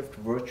we shift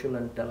virtual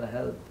and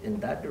telehealth in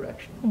that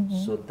direction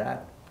so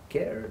that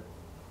care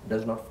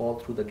does not fall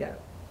through the gap?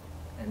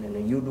 And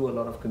then you do a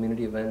lot of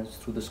community events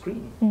through the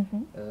screen,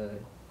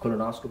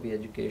 colonoscopy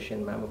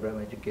education,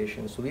 mammogram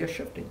education. So we are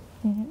shifting,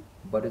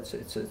 but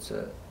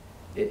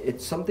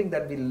it's something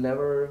that will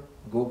never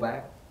go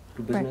back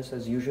to business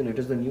as usual. It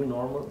is the new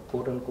normal,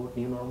 quote unquote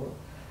new normal,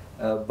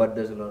 but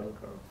there's a learning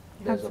curve.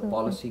 There's a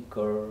policy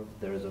curve.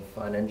 There is a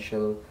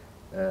financial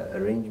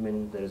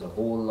arrangement. There is a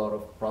whole lot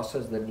of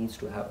process that needs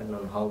to happen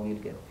on how we'll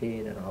get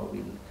paid and how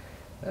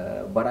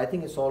we'll. But I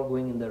think it's all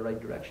going in the right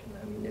direction.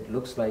 I mean, it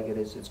looks like it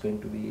is. It's going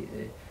to be.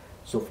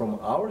 So from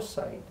our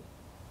side,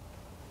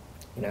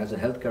 you know, as a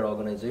healthcare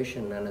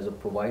organization and as a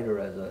provider,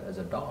 as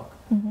a doc,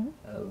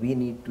 we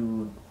need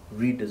to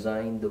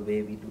redesign the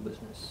way we do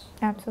business.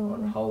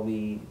 Absolutely. On how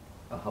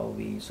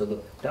we. So the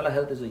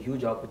telehealth is a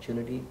huge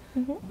opportunity,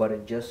 but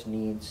it just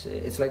needs.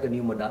 It's like a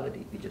new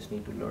modality. We just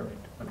need to learn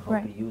it and how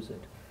to use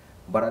it.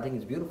 But I think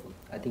it's beautiful.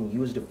 I think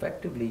used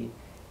effectively,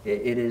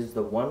 it is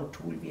the one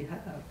tool we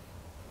have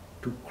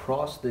to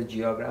cross the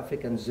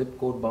geographic and zip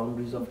code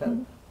boundaries of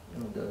health.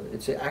 You know,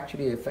 it's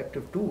actually an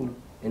effective tool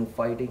in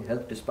fighting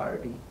health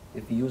disparity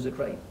if we use it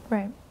right.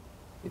 Right.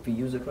 If we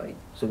use it right.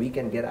 So we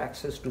can get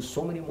access to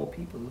so many more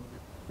people,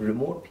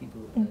 remote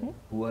people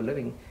who are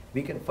living.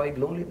 We can fight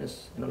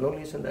loneliness,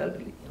 loneliness in the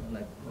elderly. You know,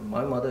 like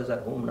my mother is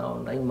at home now,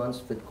 9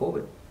 months with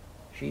COVID.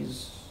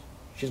 She's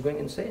going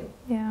insane.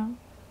 Yeah.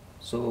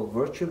 So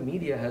virtual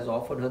media has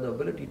offered her the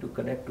ability to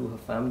connect to her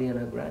family and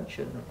her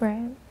grandchildren.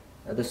 Right.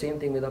 The same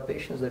thing with our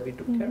patients that we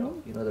took care of.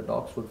 You know, the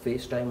docs would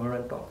FaceTime her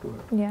and talk to her.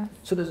 Yeah.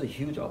 So there's a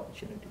huge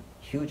opportunity.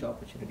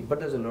 But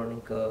there's a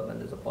learning curve and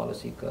there's a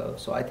policy curve.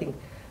 So I think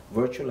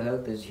virtual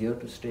health is here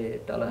to stay.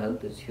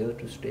 Telehealth is here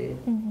to stay.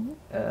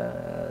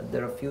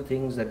 There are a few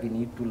things that we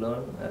need to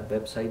learn.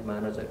 Website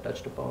manners I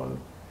touched upon.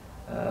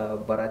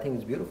 But I think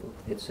it's beautiful.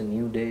 It's a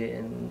new day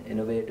and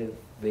innovative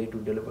way to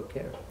deliver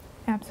care.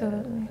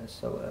 Absolutely.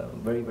 So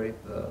very, very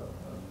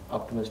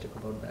optimistic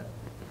about that.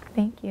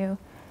 Thank you.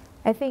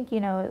 I think, you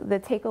know, the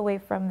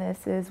takeaway from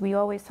this is we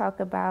always talk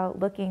about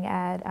looking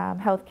at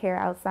healthcare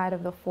outside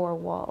of the four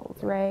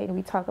walls, right? And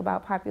we talk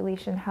about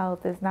population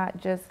health is not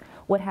just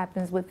what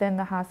happens within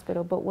the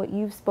hospital, but what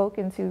you've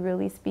spoken to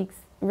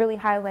really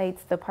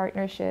highlights the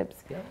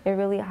partnerships. Yeah. It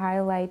really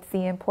highlights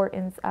the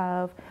importance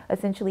of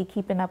essentially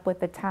keeping up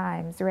with the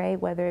times,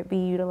 right? Whether it be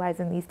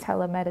utilizing these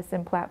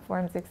telemedicine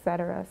platforms, et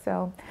cetera.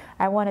 So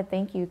I want to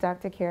thank you,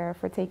 Dr. Kara,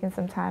 for taking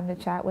some time to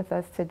chat with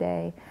us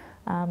today.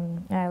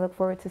 And I look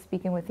forward to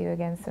speaking with you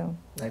again soon.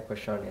 Likewise,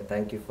 Sharnia.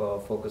 Thank you for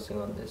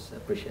focusing on this. I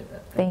appreciate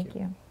that. Thank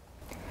you.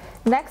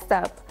 Next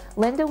up,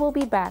 Linda will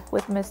be back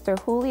with Mr.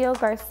 Julio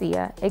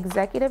Garcia,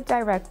 Executive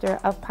Director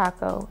of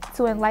PACO,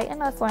 to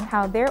enlighten us on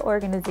how their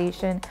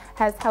organization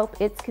has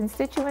helped its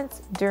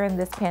constituents during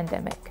this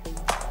pandemic.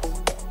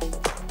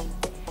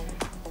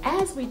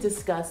 As we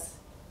discuss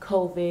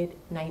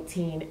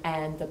COVID-19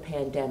 and the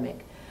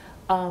pandemic,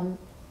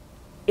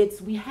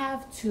 we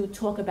have to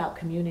talk about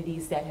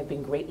communities that have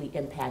been greatly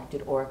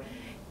impacted or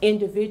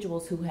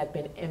individuals who have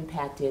been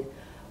impacted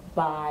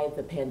by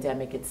the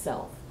pandemic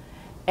itself.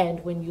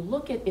 And when you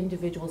look at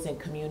individuals and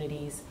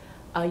communities,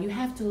 you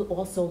have to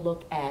also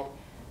look at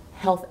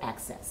health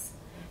access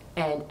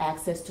and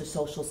access to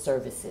social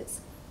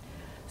services.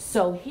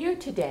 So here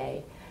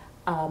today,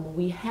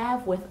 we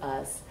have with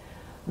us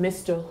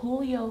Mr.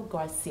 Julio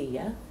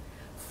Garcia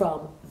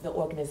from the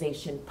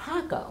organization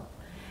PACO.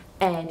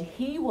 And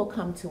he will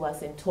come to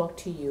us and talk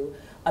to you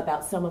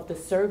about some of the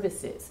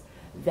services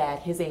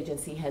that his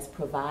agency has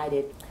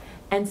provided.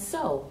 And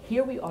so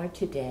here we are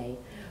today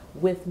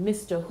with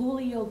Mr.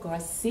 Julio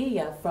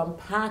Garcia from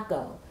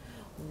PACO.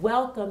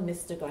 Welcome,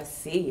 Mr.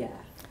 Garcia.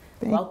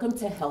 Welcome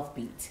to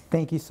HealthBeat.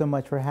 Thank you so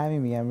much for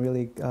having me. I'm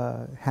really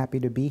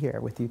happy to be here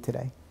with you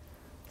today.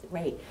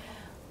 Great.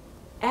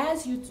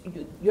 As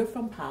you're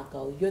from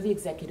PACO, you're the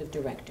executive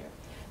director.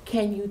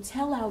 Can you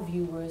tell our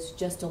viewers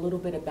just a little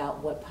bit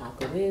about what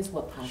PACO is,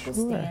 what PACO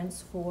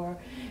stands for,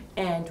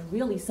 and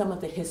really some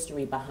of the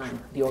history behind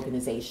the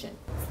organization?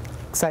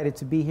 Excited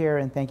to be here,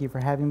 and thank you for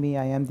having me.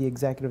 I am the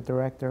Executive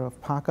Director of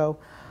PACO,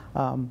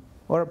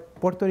 or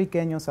Puerto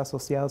Riqueños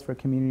Asociados for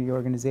Community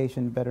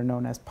Organization, better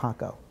known as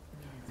PACO.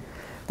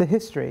 The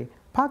history.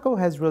 PACO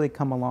has really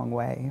come a long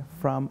way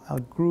from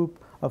a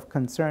group of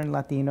concerned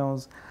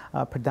Latinos,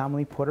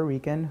 predominantly Puerto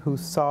Rican, who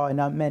saw an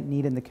unmet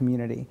need in the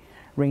community,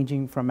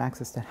 ranging from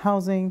access to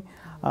housing,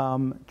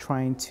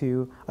 trying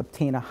to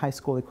obtain a high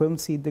school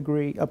equivalency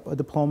degree, a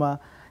diploma,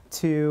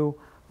 to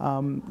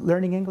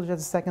learning English as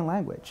a second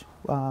language.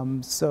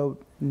 So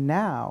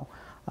now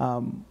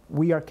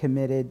we are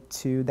committed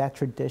to that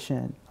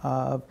tradition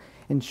of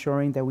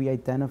ensuring that we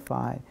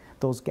identify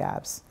those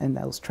gaps and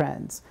those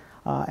trends.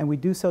 And we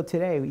do so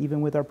today,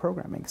 even with our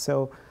programming.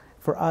 So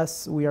for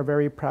us, we are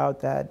very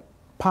proud that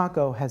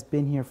PACO has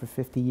been here for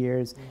 50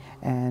 years,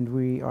 and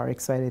we are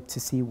excited to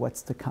see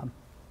what's to come.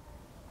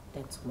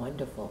 That's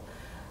wonderful.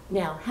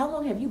 Now, how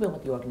long have you been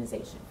with the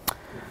organization?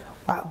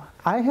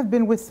 I have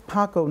been with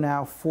PACO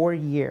now 4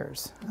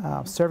 years,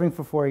 serving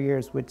for 4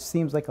 years, which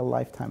seems like a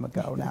lifetime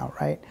ago now,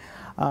 right?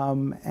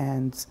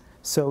 And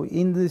so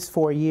in these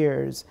 4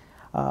 years,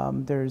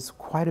 there's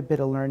quite a bit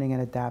of learning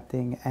and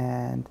adapting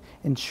and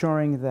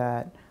ensuring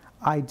that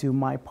I do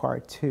my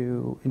part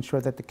to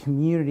ensure that the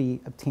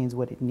community obtains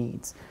what it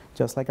needs,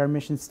 just like our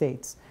mission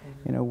states.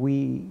 You know,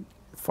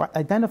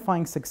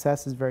 identifying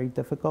success is very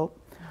difficult,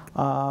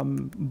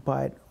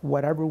 but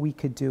whatever we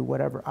could do,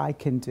 whatever I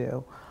can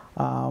do,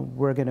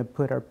 we're going to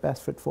put our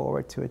best foot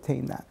forward to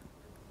attain that.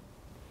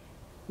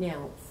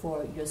 Now,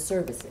 for your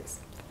services,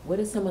 what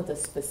are some of the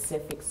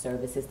specific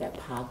services that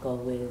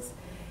PACO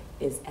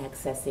is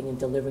accessing and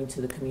delivering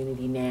to the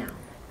community now?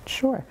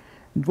 Sure.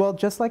 Well,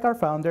 just like our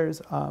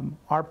founders,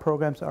 our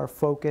programs are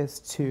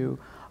focused to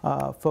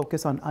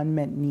focus on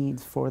unmet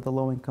needs for the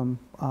low-income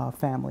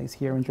families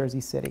here in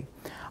Jersey City.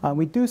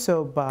 We do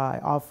so by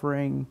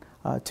offering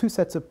a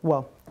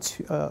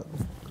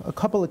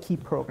couple of key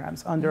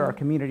programs under our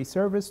Community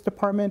Service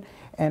Department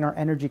and our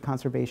Energy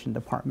Conservation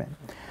Department.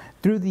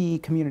 Through the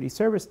Community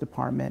Service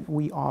Department,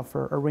 we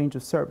offer a range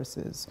of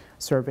services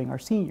serving our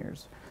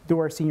seniors. Through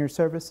our senior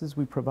services,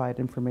 we provide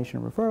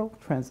information referral,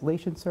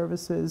 translation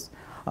services,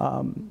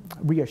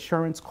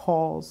 reassurance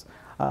calls,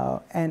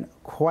 and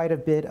quite a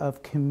bit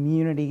of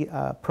community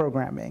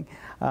programming,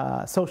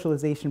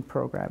 socialization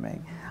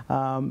programming.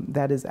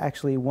 That is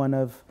actually one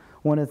of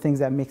the things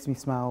that makes me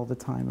smile all the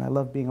time. I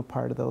love being a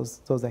part of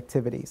those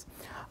activities.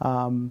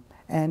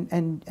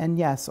 And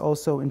yes,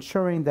 also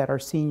ensuring that our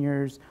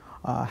seniors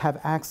have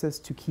access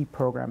to key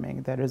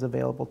programming that is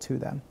available to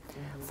them.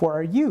 For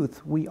our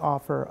youth, we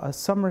offer a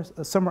summer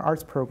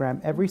arts program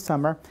every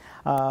summer.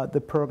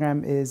 The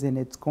program is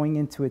going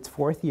into its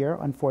 4th year.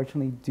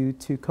 Unfortunately, due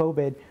to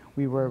COVID,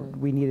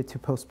 we needed to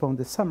postpone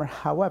this summer.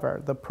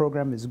 However, the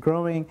program is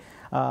growing.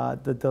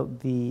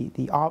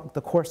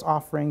 The course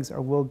offerings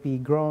will be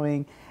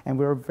growing, and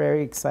we're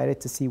very excited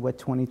to see what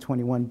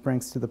 2021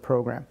 brings to the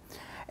program.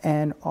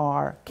 And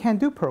our Can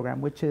Do program,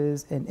 which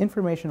is an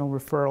informational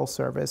referral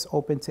service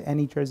open to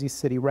any Jersey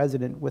City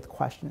resident with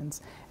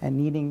questions and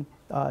needing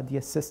the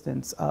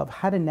assistance of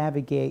how to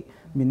navigate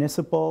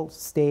municipal,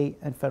 state,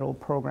 and federal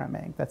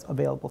programming that's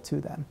available to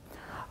them.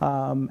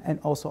 And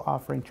also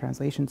offering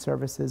translation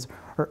services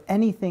or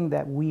anything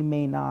that we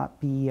may not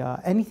be,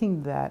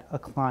 anything that a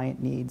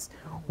client needs.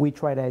 We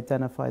try to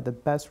identify the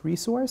best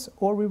resource,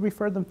 or we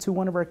refer them to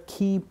one of our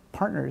key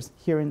partners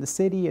here in the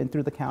city and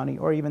through the county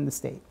or even the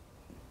state.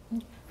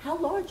 How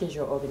large is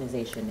your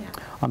organization now?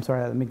 I'm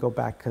sorry, let me go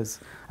back because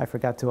I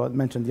forgot to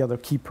mention the other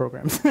key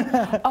programs.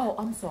 Oh,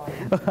 I'm sorry.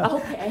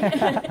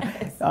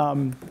 Okay.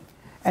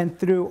 And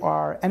through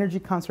our Energy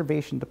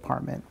Conservation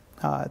Department,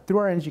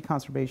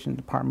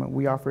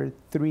 we offer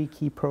 3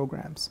 key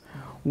programs.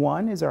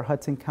 One is our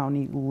Hudson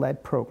County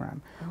Lead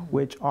program,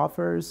 which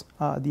offers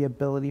the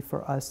ability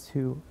for us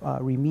to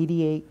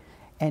remediate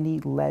any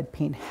lead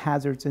paint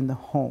hazards in the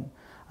home.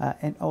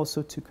 And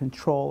also to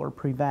control or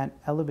prevent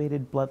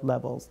elevated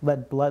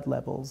lead blood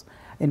levels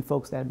in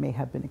folks that may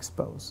have been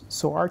exposed.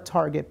 So our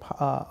target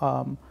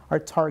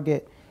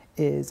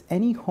is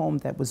any home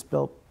that was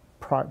built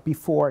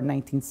before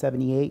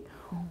 1978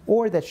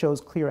 or that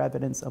shows clear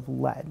evidence of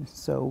lead.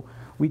 So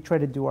we try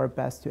to do our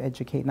best to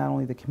educate not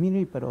only the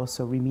community but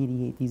also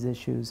remediate these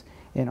issues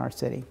in our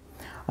city.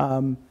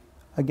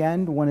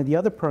 Again, one of the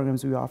other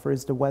programs we offer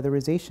is the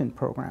weatherization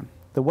program.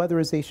 The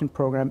weatherization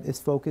program is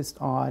focused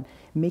on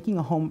making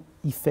a home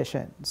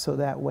efficient, so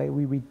that way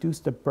we reduce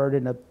the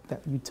burden of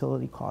that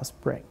utility costs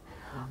bring.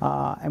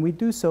 And we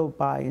do so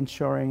by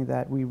ensuring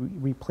that we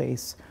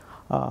replace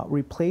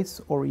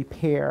or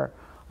repair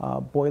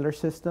boiler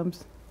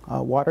systems,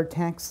 water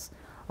tanks,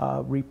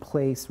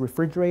 replace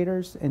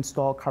refrigerators,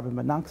 install carbon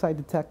monoxide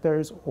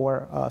detectors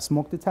or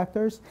smoke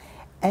detectors,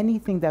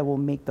 anything that will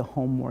make the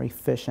home more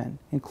efficient,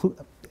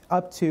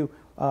 up to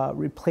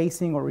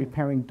replacing or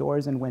repairing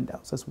doors and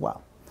windows as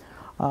well.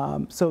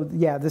 So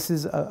yeah, this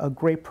is a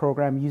great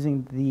program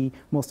using the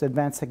most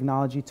advanced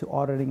technology to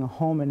auditing a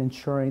home and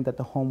ensuring that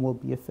the home will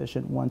be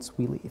efficient once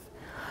we leave.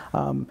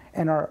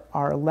 And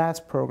our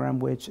last program,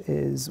 which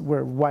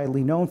we're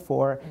widely known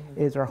for,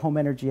 is our Home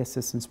Energy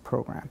Assistance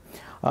Program,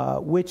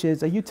 which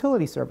is a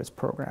utility service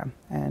program,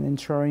 and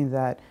ensuring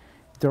that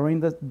during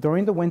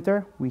the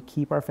winter we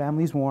keep our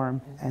families warm,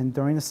 and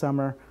during the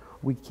summer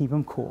we keep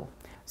them cool.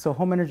 So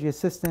Home Energy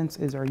Assistance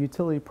is our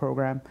utility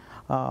program,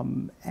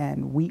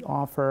 and we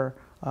offer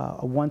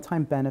a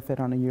one-time benefit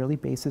on a yearly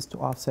basis to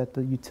offset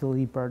the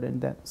utility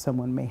burden that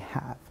someone may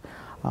have.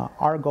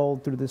 Our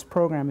goal through this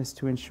program is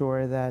to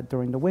ensure that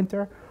during the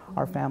winter,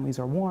 our families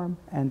are warm,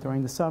 and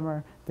during the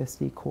summer, they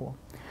stay cool.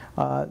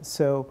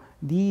 So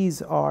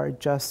these are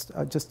just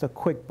a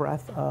quick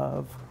breath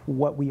of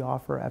what we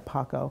offer at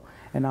PACO.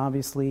 And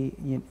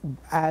obviously,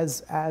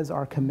 as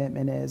our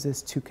commitment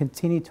is to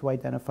continue to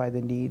identify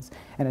the needs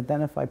and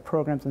identify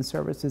programs and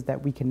services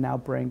that we can now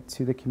bring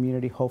to the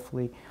community,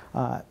 hopefully,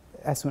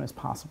 as soon as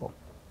possible.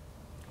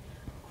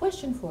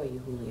 Question for you,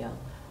 Julio.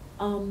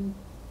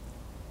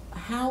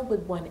 how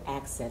would one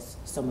access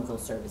some of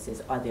those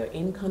services? Are there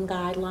income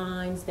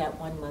guidelines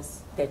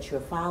that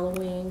you're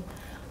following?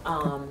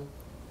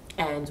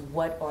 And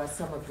what are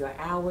some of your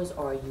hours?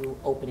 Are you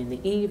open in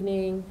the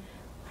evening?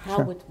 How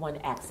Sure. would one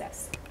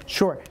access?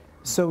 Sure.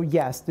 So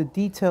yes, the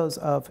details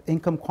of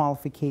income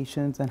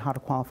qualifications and how to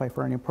qualify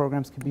for any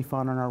programs can be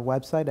found on our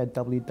website at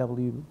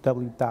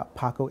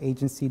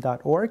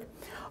www.pacoagency.org.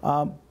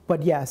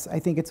 But yes, I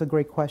think it's a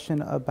great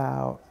question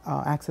about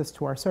access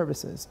to our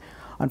services.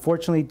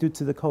 Unfortunately, due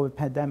to the COVID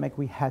pandemic,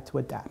 we had to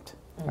adapt.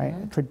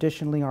 Right?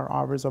 Traditionally, our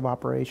hours of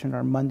operation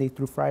are Monday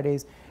through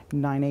Fridays,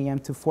 9 a.m.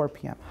 to 4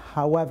 p.m.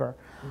 However,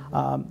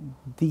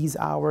 these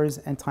hours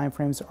and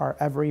timeframes are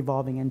ever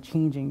evolving and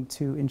changing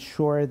to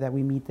ensure that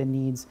we meet the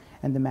needs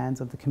and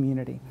demands of the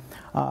community.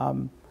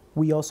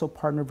 We also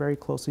partner very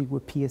closely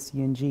with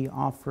PSE&G,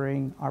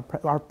 offering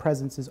our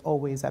presence is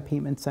always at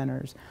payment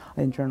centers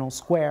in Journal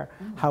Square.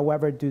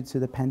 However, due to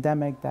the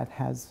pandemic, that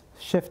has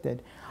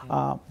shifted.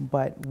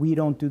 But we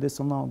don't do this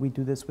alone. We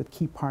do this with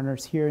key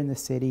partners here in the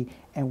city,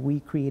 and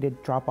we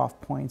created drop-off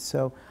points.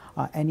 So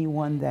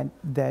anyone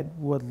that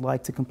would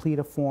like to complete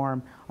a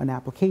form, an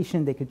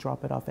application, they could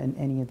drop it off in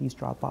any of these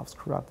drop-offs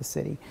throughout the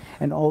city.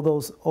 And all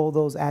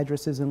those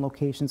addresses and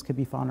locations could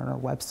be found on our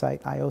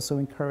website. I also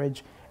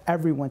encourage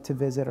everyone to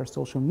visit our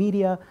social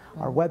media,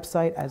 our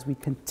website, as we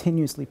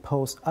continuously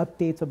post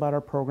updates about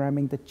our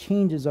programming, the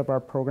changes of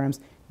our programs,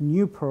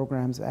 new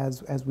programs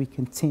as we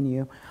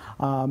continue,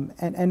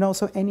 and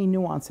also any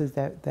nuances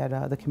that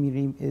the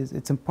community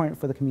it's important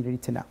for the community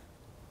to know.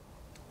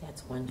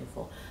 That's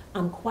wonderful.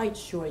 I'm quite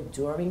sure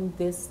during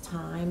this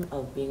time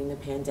of being in the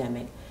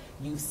pandemic,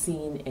 you've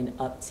seen an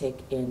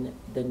uptick in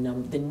the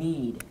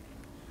need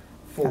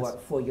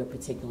for your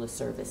particular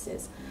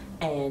services.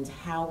 And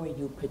how are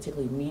you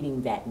particularly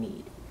meeting that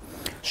need?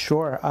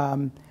 Sure.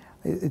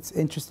 It's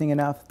interesting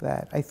enough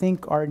that I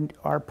think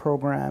our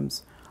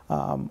programs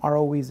are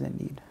always in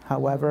need.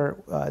 However,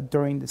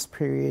 during this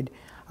period,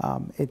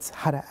 it's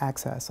how to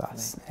access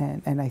us.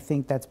 Right. And I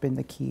think that's been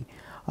the key.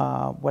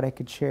 What I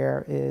could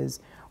share is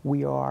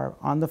we are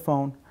on the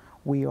phone.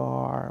 We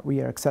are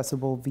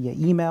accessible via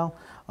email.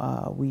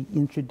 We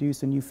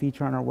introduced a new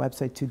feature on our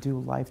website to do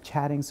live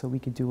chatting, so we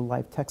could do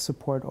live tech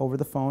support over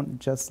the phone,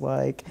 just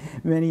like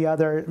many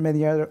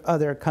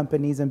other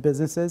companies and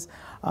businesses.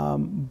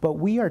 But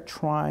we are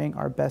trying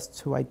our best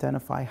to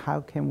identify how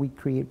can we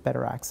create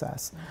better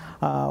access.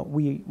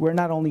 We're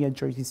not only a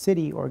Jersey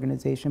City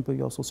organization, but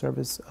we also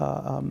service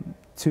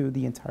to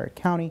the entire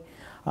county.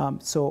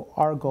 So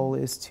our goal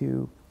is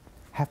to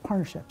have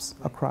partnerships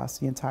across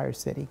the entire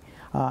city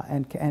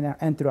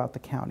and throughout the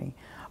county.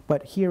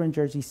 But here in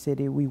Jersey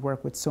City, we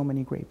work with so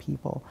many great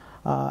people.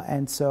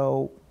 And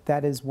so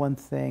that is one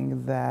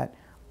thing that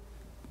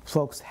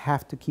folks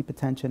have to keep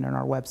attention on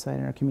our website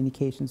and our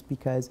communications,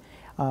 because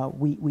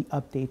we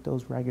update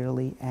those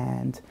regularly,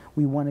 and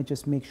we want to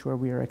just make sure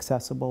we are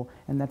accessible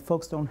and that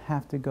folks don't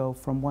have to go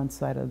from one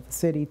side of the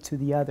city to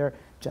the other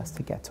just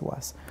to get to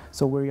us.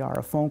 So we are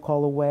a phone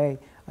call away,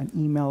 an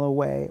email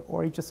away,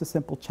 or just a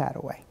simple chat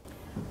away.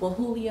 Well,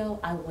 Julio,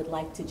 I would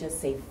like to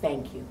just say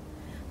thank you.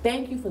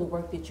 Thank you for the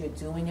work that you're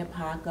doing at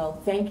PACO.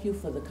 Thank you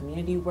for the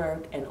community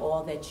work and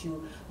all that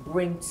you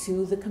bring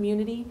to the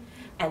community.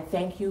 And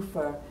thank you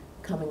for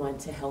coming on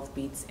to Health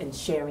Beats and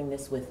sharing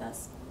this with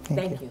us.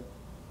 Thank you.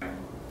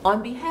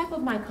 On behalf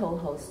of my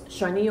co-host,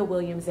 Sharnia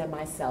Williams, and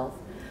myself,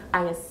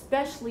 I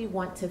especially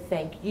want to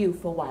thank you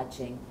for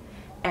watching.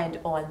 And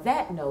on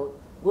that note,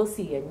 we'll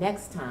see you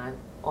next time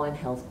on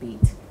Health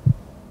Beat.